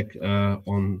runs the check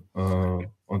on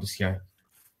the CI.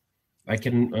 I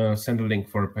can send a link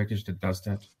for a package that does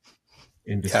that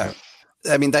in this. Yeah,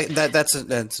 I mean that's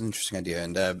an interesting idea,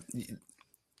 and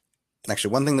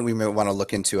actually one thing that we may want to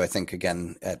look into, I think,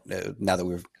 again at now that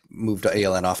we've moved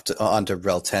ELN onto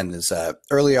RHEL 10, is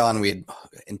early on we had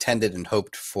intended and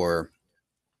hoped for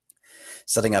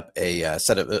setting up a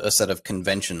set of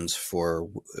conventions for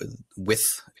with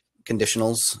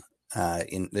conditionals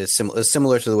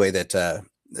similar to the way that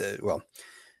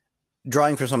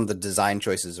drawing from some of the design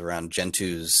choices around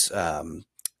Gentoo's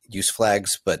use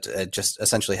flags, but just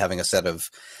essentially having a set of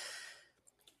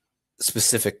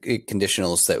specific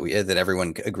conditionals that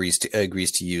everyone agrees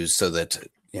to use, so that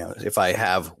if I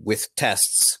have with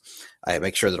tests, I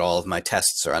make sure that all of my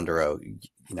tests are under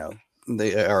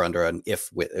they are under an if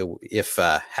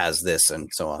has this and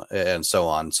so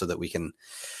on, so that we can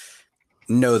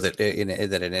know that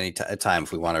that at any time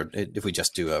if we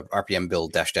just do a RPM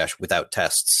build -- without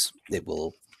tests, it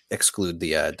will exclude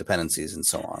the dependencies and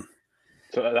so on.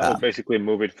 So that would basically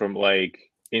move it from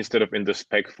instead of in the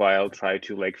spec file, try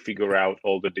to figure out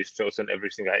all the distros and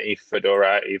everything, if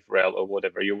Fedora, if RHEL or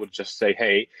whatever, you would just say,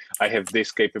 hey, I have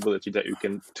this capability that you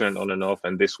can turn on and off,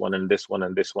 and this one and this one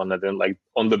and this one. And then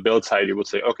on the build side, you would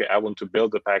say, okay, I want to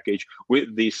build a package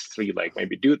with these three,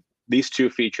 maybe do these two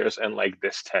features and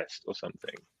this test or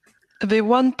something. The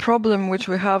one problem which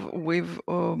we have with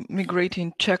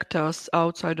migrating check tests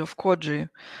outside of Koji,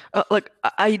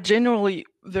 I generally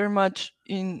very much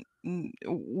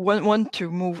want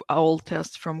to move all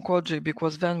tests from Koji,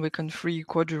 because then we can free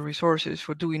Koji resources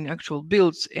for doing actual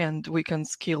builds, and we can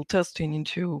scale testing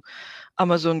into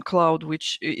Amazon Cloud,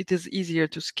 which it is easier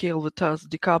to scale the tests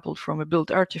decoupled from a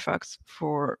build artifacts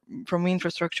from an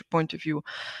infrastructure point of view.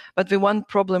 But the one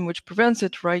problem which prevents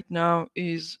it right now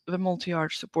is the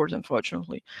multi-arch support,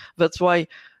 unfortunately. That's why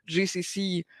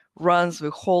GCC runs the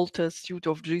whole test suite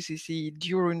of GCC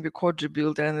during the Koji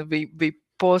build, and they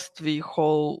post the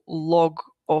whole log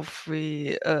of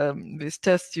the this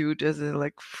test suite as a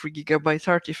like 3 GB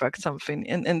artifact something,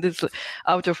 and it's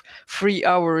out of 3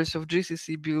 hours of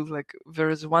GCC build, like there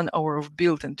is 1 hour of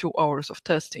build and 2 hours of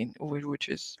testing, which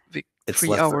is the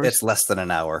 3 hours. It's less than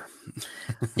an hour.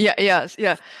 Yeah.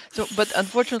 So, but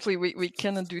unfortunately, we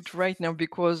cannot do it right now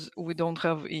because we don't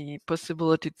have a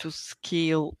possibility to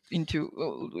scale into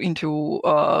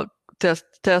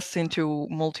tests into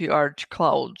multi-arch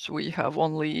clouds. We have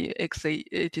only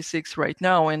x86 right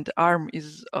now, and ARM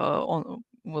is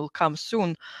will come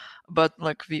soon, but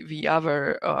like the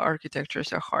other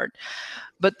architectures are hard.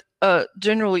 But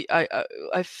generally,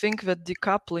 I think that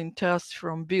decoupling tests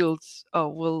from builds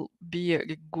will be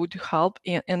a good help,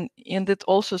 and it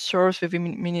also serves with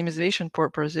minimization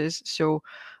purposes. So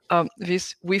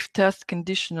this with test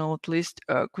conditional at least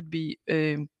could be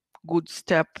a good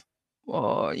step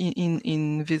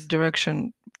in this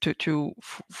direction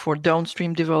for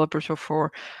downstream developers or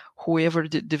for whoever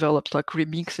develops like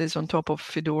remixes on top of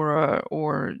Fedora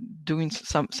or doing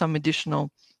some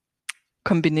additional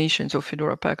combinations of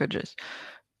Fedora packages,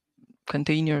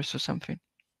 containers or something.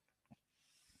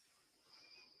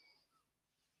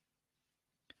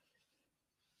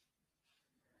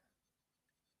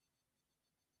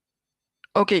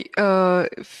 Okay,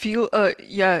 Phil,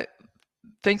 yeah,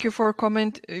 thank you for a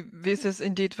comment. This is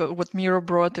indeed what Miro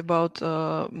brought about.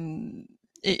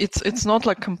 It's not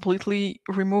like completely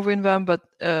removing them, but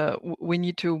we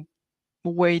need to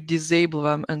disable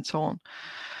them and so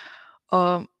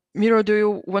on. Miro, do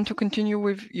you want to continue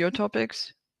with your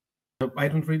topics? I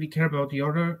don't really care about the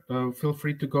order. Feel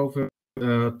free to go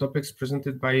with topics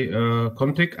presented by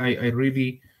Contic. I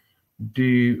really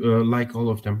do like all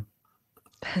of them.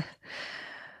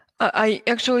 I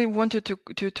actually wanted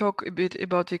to talk a bit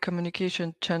about the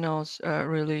communication channels,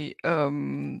 really.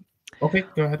 Okay,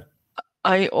 go ahead.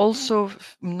 I also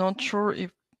not sure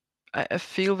if I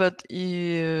feel that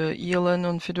ELN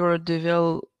on Fedora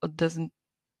Devel doesn't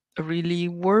really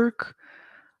work,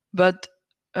 but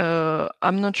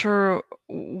I'm not sure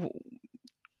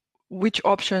which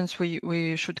options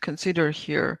we should consider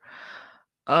here.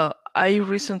 I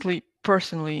recently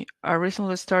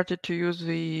started to use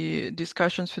the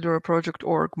discussions Fedora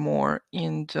project.org more,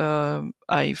 and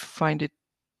I find it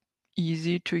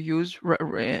easy to use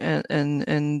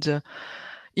and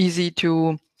easy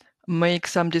to make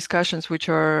some discussions which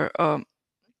are,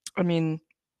 I mean,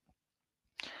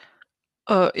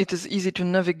 it is easy to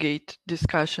navigate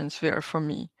discussions there for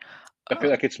me. I feel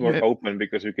like it's more open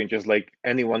because you can just like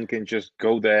anyone can just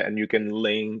go there and you can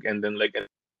link and then like at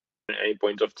any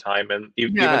point of time, and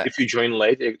even if you join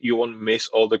late, you won't miss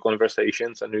all the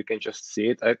conversations and you can just see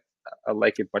it. I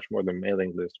like it much more than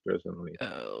mailing list personally.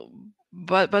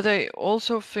 But I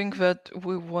also think that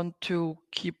we want to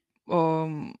keep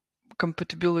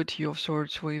compatibility of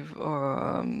sorts with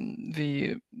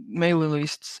the mailing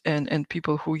lists and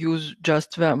people who use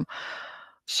just them.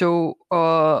 So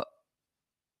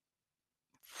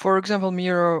for example,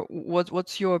 Mira,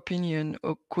 what's your opinion?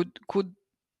 Could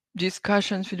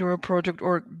discussions Fedora project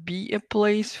or be a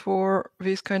place for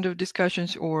these kind of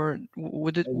discussions, or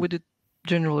would it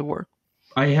generally work?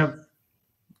 I have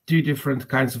two different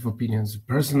kinds of opinions.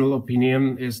 Personal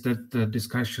opinion is that the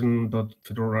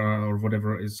discussion.fedora or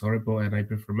whatever is horrible and I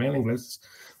prefer mailing lists,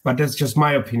 but that's just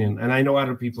my opinion. And I know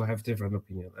other people have different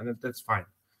opinion, and that's fine.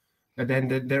 And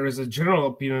then there is a general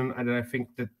opinion, and I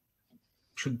think that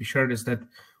should be shared, is that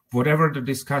whatever the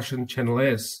discussion channel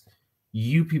is,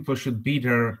 you people should be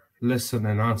there, listen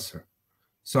and answer.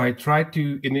 So I tried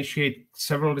to initiate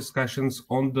several discussions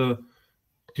on the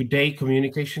Today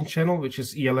communication channel, which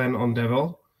is ELN on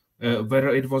Devel, whether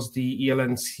it was the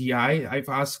ELN CI I've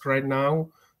asked right now,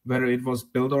 whether it was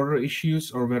build order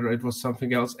issues or whether it was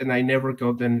something else, and I never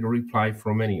got any reply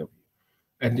from any of you.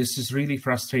 And this is really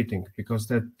frustrating because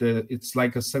it's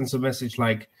like a sends a message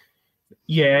like,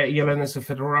 yeah, ELN is a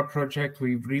Fedora project.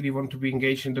 We really want to be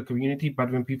engaged in the community, but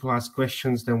when people ask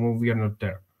questions, then we are not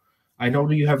there. I know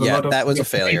you have a lot of. That was a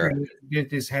failure.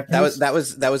 This happens. That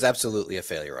was absolutely a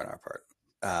failure on our part,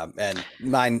 and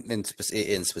mine in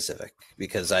specific,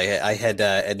 because I had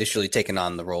initially taken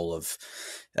on the role of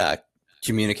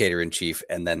communicator in chief,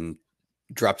 and then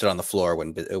dropped it on the floor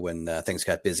when things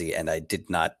got busy, and I did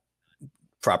not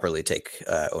properly take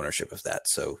ownership of that.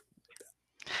 So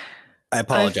I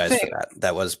apologize for that.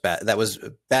 That was bad. That was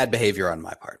bad behavior on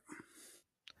my part.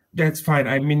 That's fine.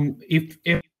 I mean, if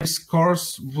this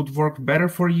course would work better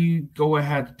for you, go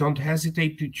ahead. Don't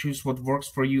hesitate to choose what works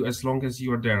for you as long as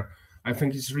you are there. I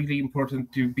think it's really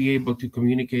important to be able to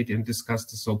communicate and discuss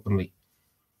this openly.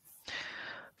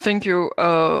 Thank you.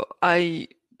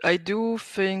 I do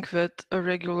think that a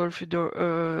regular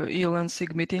Fedora ELN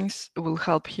SIG meetings will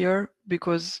help here,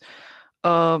 because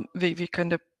we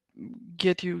kind of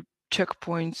get you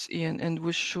checkpoints in, and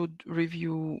we should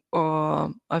review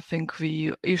I think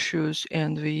the issues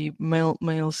and the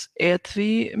mails at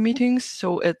the meetings,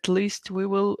 so at least we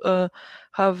will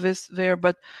have this there.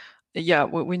 But yeah,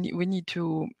 we need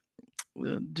to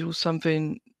do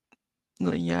something.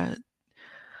 Yeah,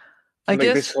 I Like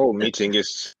guess this whole meeting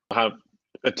is have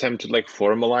attempt to like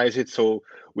formalize it, so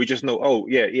we just know, oh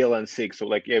yeah, ELN SIG, so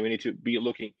like yeah, we need to be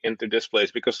looking into this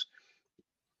place, because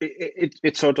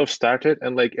it sort of started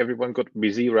and like everyone got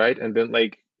busy, right? And then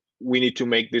like we need to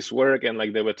make this work, and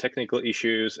like there were technical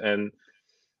issues, and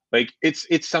like it's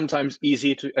sometimes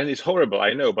easy to, and it's horrible,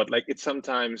 I know, but like it's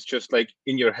sometimes just like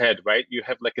in your head, right? You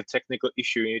have like a technical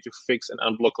issue you need to fix and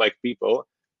unblock like people,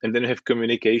 and then you have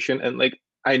communication, and like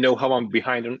I know how I'm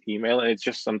behind on email, and it's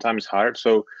just sometimes hard.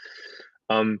 So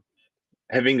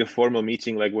having a formal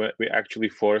meeting, like where we're actually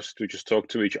forced to just talk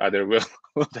to each other,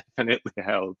 will definitely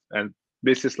help. And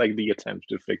this is like the attempt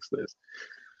to fix this.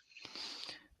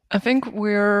 I think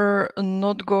we're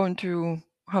not going to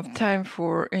have time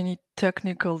for any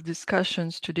technical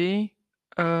discussions today.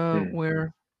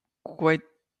 We're quite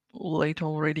late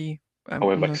already. Oh, we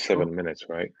have I'm like not sure. 7 minutes,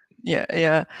 right?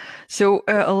 Yeah. So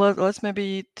let's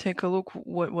maybe take a look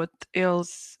what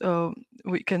else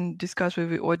we can discuss with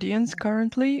the audience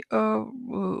currently.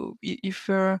 If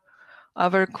there are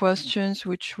other questions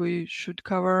which we should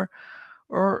cover,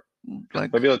 or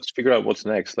like Maybe let's figure out what's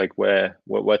next, like where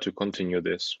to continue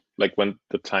this, like when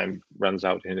the time runs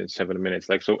out in 7 minutes,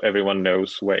 like so everyone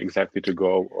knows where exactly to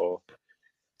go. Or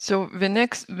so the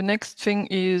next thing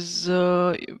is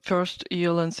first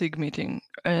ELN SIG meeting,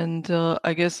 and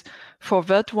I guess for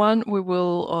that one we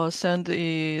will send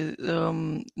a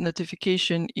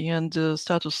notification and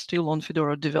status still on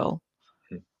Fedora Devel,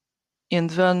 and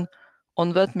then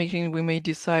on that meeting we may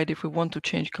decide if we want to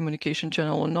change communication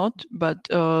channel or not. But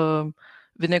the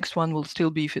next one will still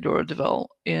be Fedora Devel,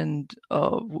 and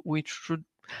we should,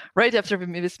 right after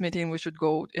this meeting, we should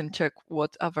go and check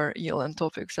what other ELN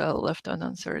topics are left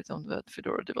unanswered on that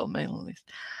Fedora Devel mailing list.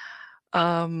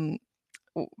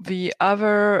 The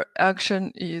other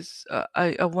action is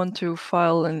I want to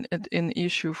file an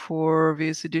issue for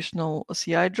this additional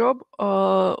CI job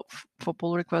for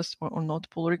pull request or not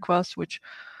pull request, which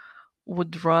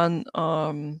would run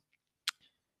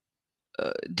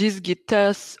this git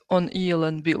tests on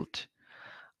ELN build.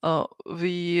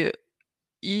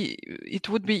 It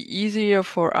would be easier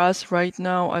for us right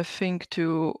now, I think,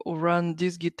 to run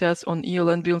these git tests on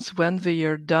ELN builds when they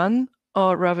are done,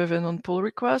 rather than on pull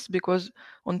request, because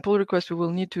on pull request we will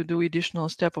need to do additional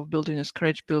step of building a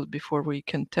scratch build before we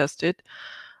can test it.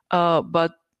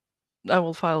 But I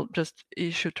will file just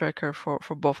issue tracker for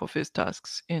both of these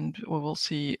tasks, and we will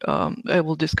see. I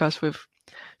will discuss with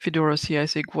Fedora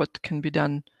CI/SIG what can be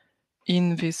done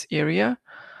in this area,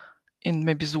 and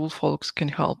maybe Zool folks can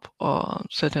help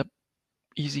set up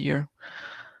easier.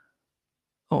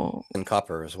 And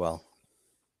Copper as well.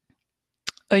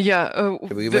 Yeah.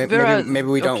 Maybe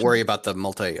we don't worry about the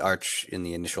multi-arch in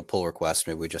the initial pull request.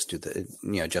 Maybe we just do the,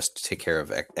 just take care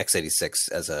of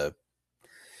x86 as a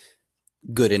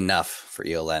good enough for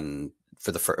ELN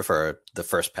for the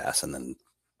first pass, and then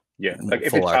yeah, like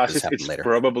if it passes, it's later.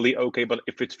 Probably okay. But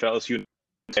if it fails, you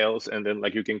fails, and then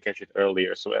like you can catch it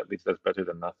earlier. So at least that's better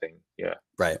than nothing. Yeah.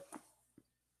 Right.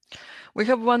 We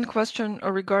have one question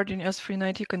regarding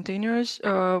S390 containers.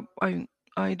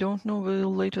 I don't know the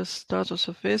latest status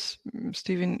of this.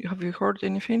 Steven, have you heard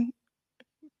anything?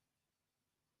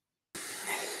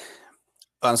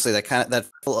 Honestly, that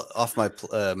fell off my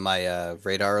my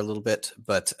radar a little bit,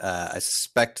 but I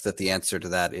suspect that the answer to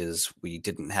that is we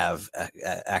didn't have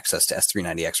access to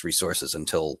S390X resources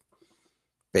until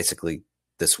basically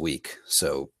this week.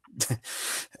 So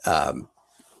I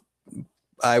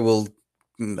will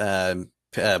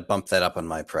bump that up on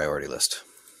my priority list.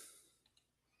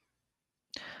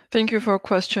 Thank you for a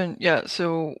question. Yeah,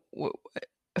 so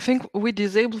I think we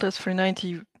disabled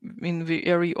S390 in the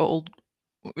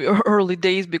early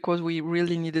days because we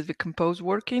really needed the compose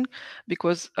working,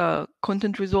 because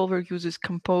content resolver uses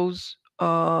compose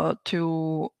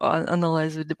to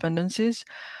analyze the dependencies.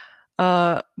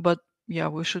 But yeah,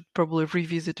 we should probably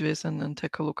revisit this and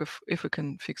take a look if we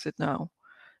can fix it now,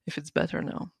 if it's better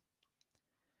now.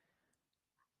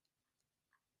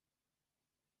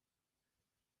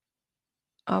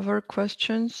 Other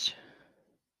questions?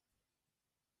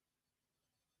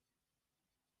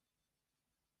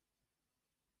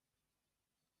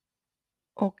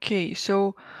 Okay,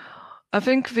 so I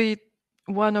think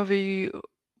one of the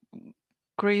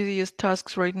craziest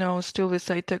tasks right now is still the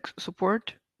site tech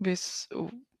support. This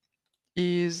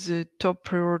is a top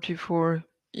priority for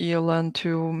ELN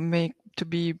to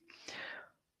be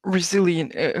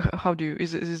resilient. How do you,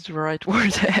 is this the right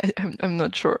word? I'm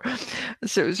not sure.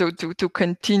 So to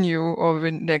continue over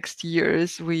next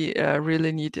years, we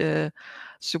really need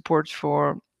support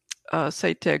for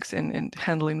site tags and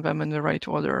handling them in the right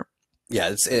order.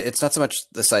 Yeah, it's not so much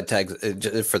the side tags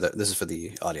this is for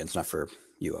the audience, not for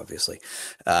you, obviously.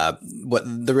 What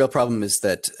the real problem is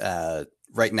that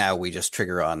right now we just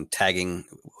trigger on tagging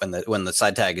when the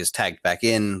side tag is tagged back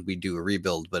in, we do a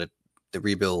rebuild, but the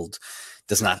rebuild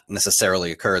does not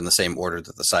necessarily occur in the same order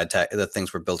that the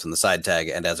things were built in the side tag,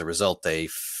 and as a result, they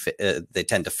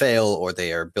tend to fail, or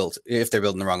they are built, if they're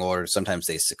built in the wrong order, sometimes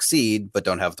they succeed but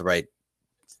don't have the right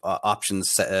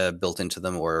options built into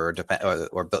them, or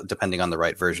depending on the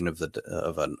right version of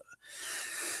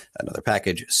another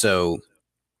package. So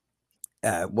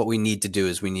what we need to do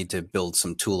is we need to build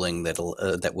some tooling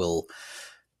that will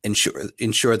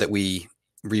ensure that we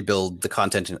rebuild the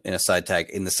content in a side tag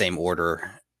in the same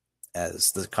order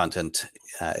as the content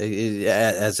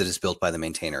as it is built by the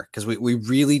maintainer, because we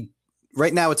really,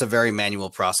 right now it's a very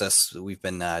manual process. We've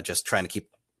been just trying to keep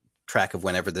track of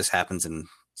whenever this happens, and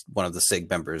one of the SIG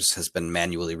members has been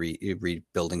manually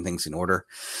rebuilding things in order.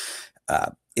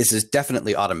 This is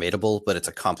definitely automatable, but it's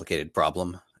a complicated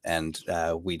problem, and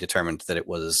we determined that it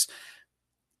was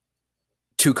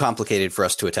too complicated for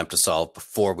us to attempt to solve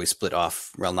before we split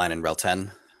off RHEL 9 and RHEL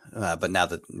 10. But now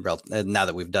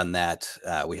that we've done that,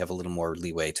 we have a little more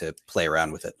leeway to play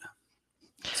around with it.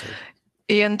 So.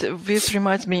 And this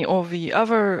reminds me of the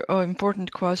other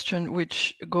important question,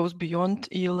 which goes beyond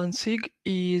ELN SIG,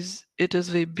 is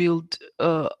the build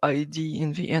ID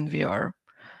in the NVR.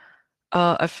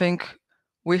 I think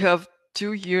we have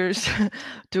 2 years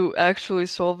to actually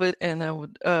solve it, and I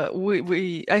would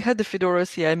I had the Fedora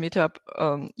CI meetup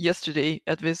yesterday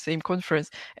at this same conference,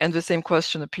 and the same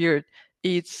question appeared.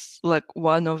 It's like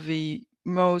one of the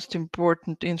most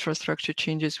important infrastructure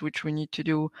changes which we need to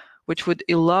do, which would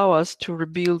allow us to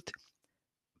rebuild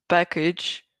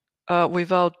package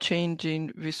without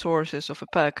changing resources of a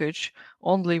package.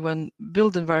 Only when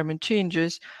build environment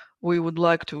changes, we would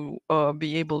like to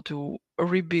be able to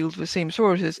rebuild the same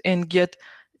sources and get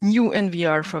new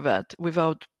NVR for that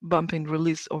without bumping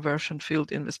release or version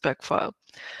field in the spec file.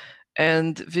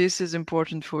 And this is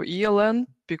important for ELN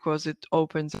because it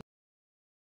opens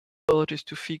abilities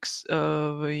to fix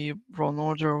the wrong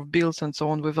order of builds and so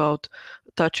on without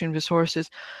touching resources.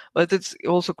 But it's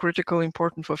also critically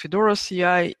important for Fedora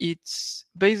CI. It's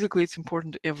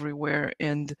important everywhere,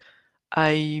 and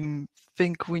I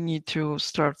think we need to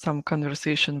start some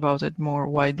conversation about it more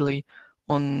widely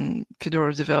on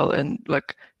Fedora Devel and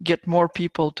like get more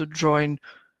people to join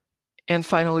and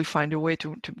finally find a way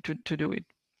to do it.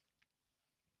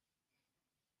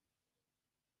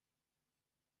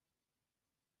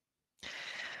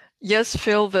 Yes,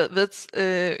 Phil, that's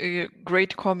a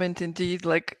great comment indeed.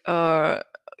 Like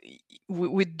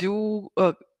we do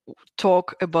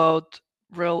talk about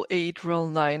RHEL 8,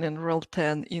 RHEL 9, and RHEL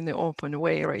 10 in the open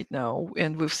way right now,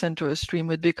 and with CentOS Stream,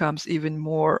 it becomes even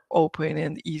more open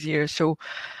and easier. So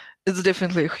it's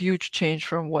definitely a huge change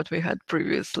from what we had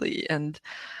previously, and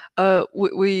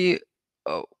we'll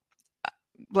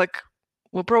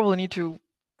probably need to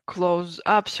close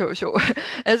up. So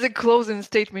as a closing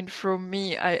statement from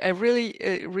me, I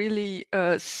really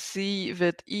see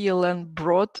that ELN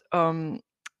brought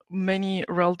many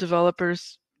RHEL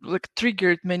developers,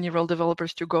 triggered many RHEL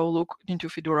developers to go look into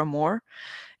Fedora more.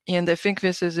 And I think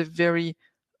this is a very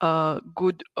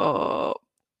good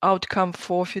outcome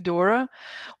for Fedora.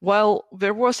 While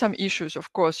there were some issues,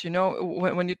 of course,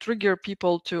 when you trigger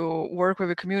people to work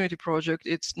with a community project,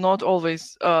 it's not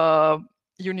always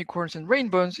unicorns and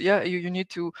rainbows. Yeah, you need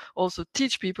to also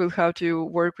teach people how to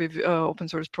work with open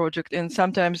source project, and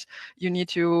sometimes you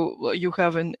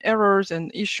have errors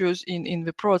and issues in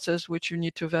the process which you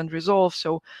need to then resolve.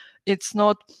 So it's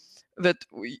not that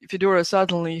Fedora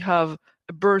suddenly have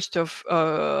a burst of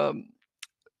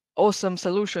awesome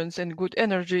solutions and good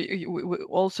energy. We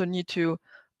also need to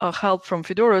help from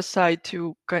Fedora's side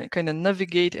to kind of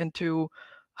navigate and to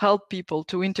help people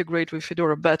to integrate with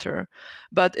Fedora better.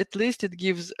 But at least it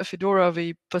gives Fedora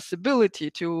the possibility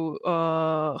to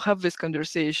have this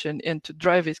conversation and to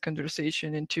drive this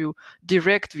conversation and to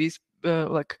direct this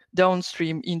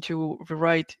downstream into the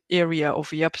right area of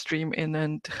the upstream, and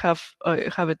then have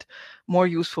it more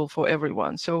useful for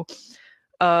everyone. So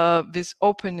this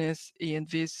openness and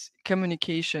this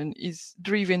communication is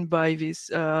driven by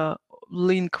this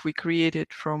link we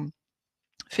created from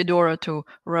Fedora to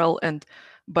RHEL, and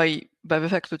by the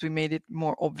fact that we made it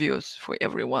more obvious for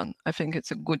everyone. I think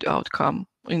it's a good outcome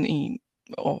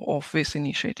of this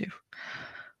initiative.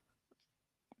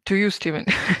 To you, Stephen.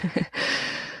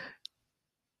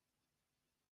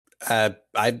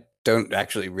 I don't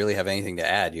actually really have anything to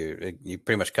add. You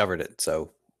pretty much covered it.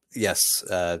 So yes,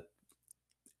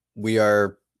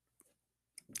 we're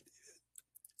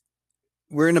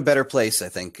in a better place, I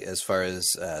think, as far as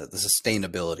the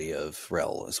sustainability of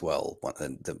RHEL as well.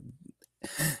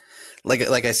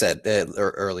 Like I said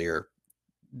earlier,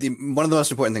 one of the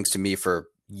most important things to me for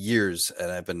years,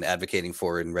 and I've been advocating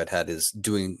for in Red Hat, is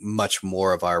doing much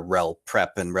more of our RHEL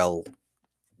prep and RHEL,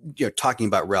 talking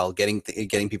about RHEL,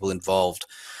 getting people involved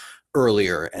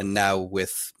earlier. And now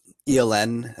with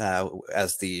ELN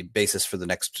as the basis for the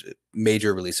next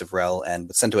major release of RHEL, and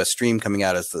with CentOS Stream coming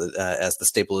out as the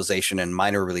stabilization and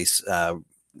minor release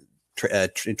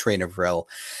train of RHEL,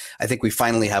 I think we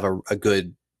finally have a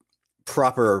good,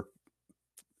 proper,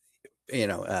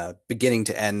 beginning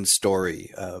to end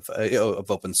story of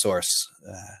open source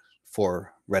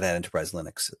for Red Hat Enterprise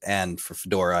Linux and for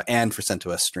Fedora and for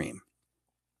CentOS Stream.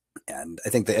 And I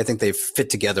think they've fit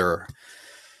together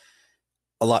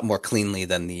a lot more cleanly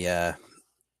than the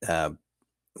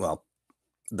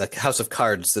house of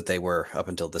cards that they were up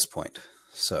until this point.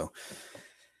 So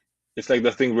it's like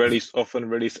the thing often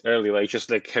released early, like just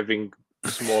like having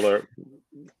smaller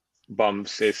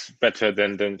bumps is better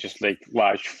than just like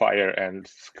large fire and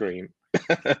scream.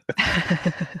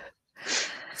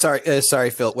 Sorry,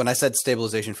 Phil. When I said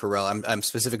stabilization for RHEL, I'm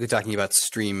specifically talking about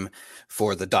Stream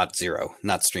for the .0,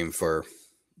 not Stream for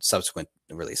subsequent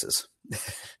releases.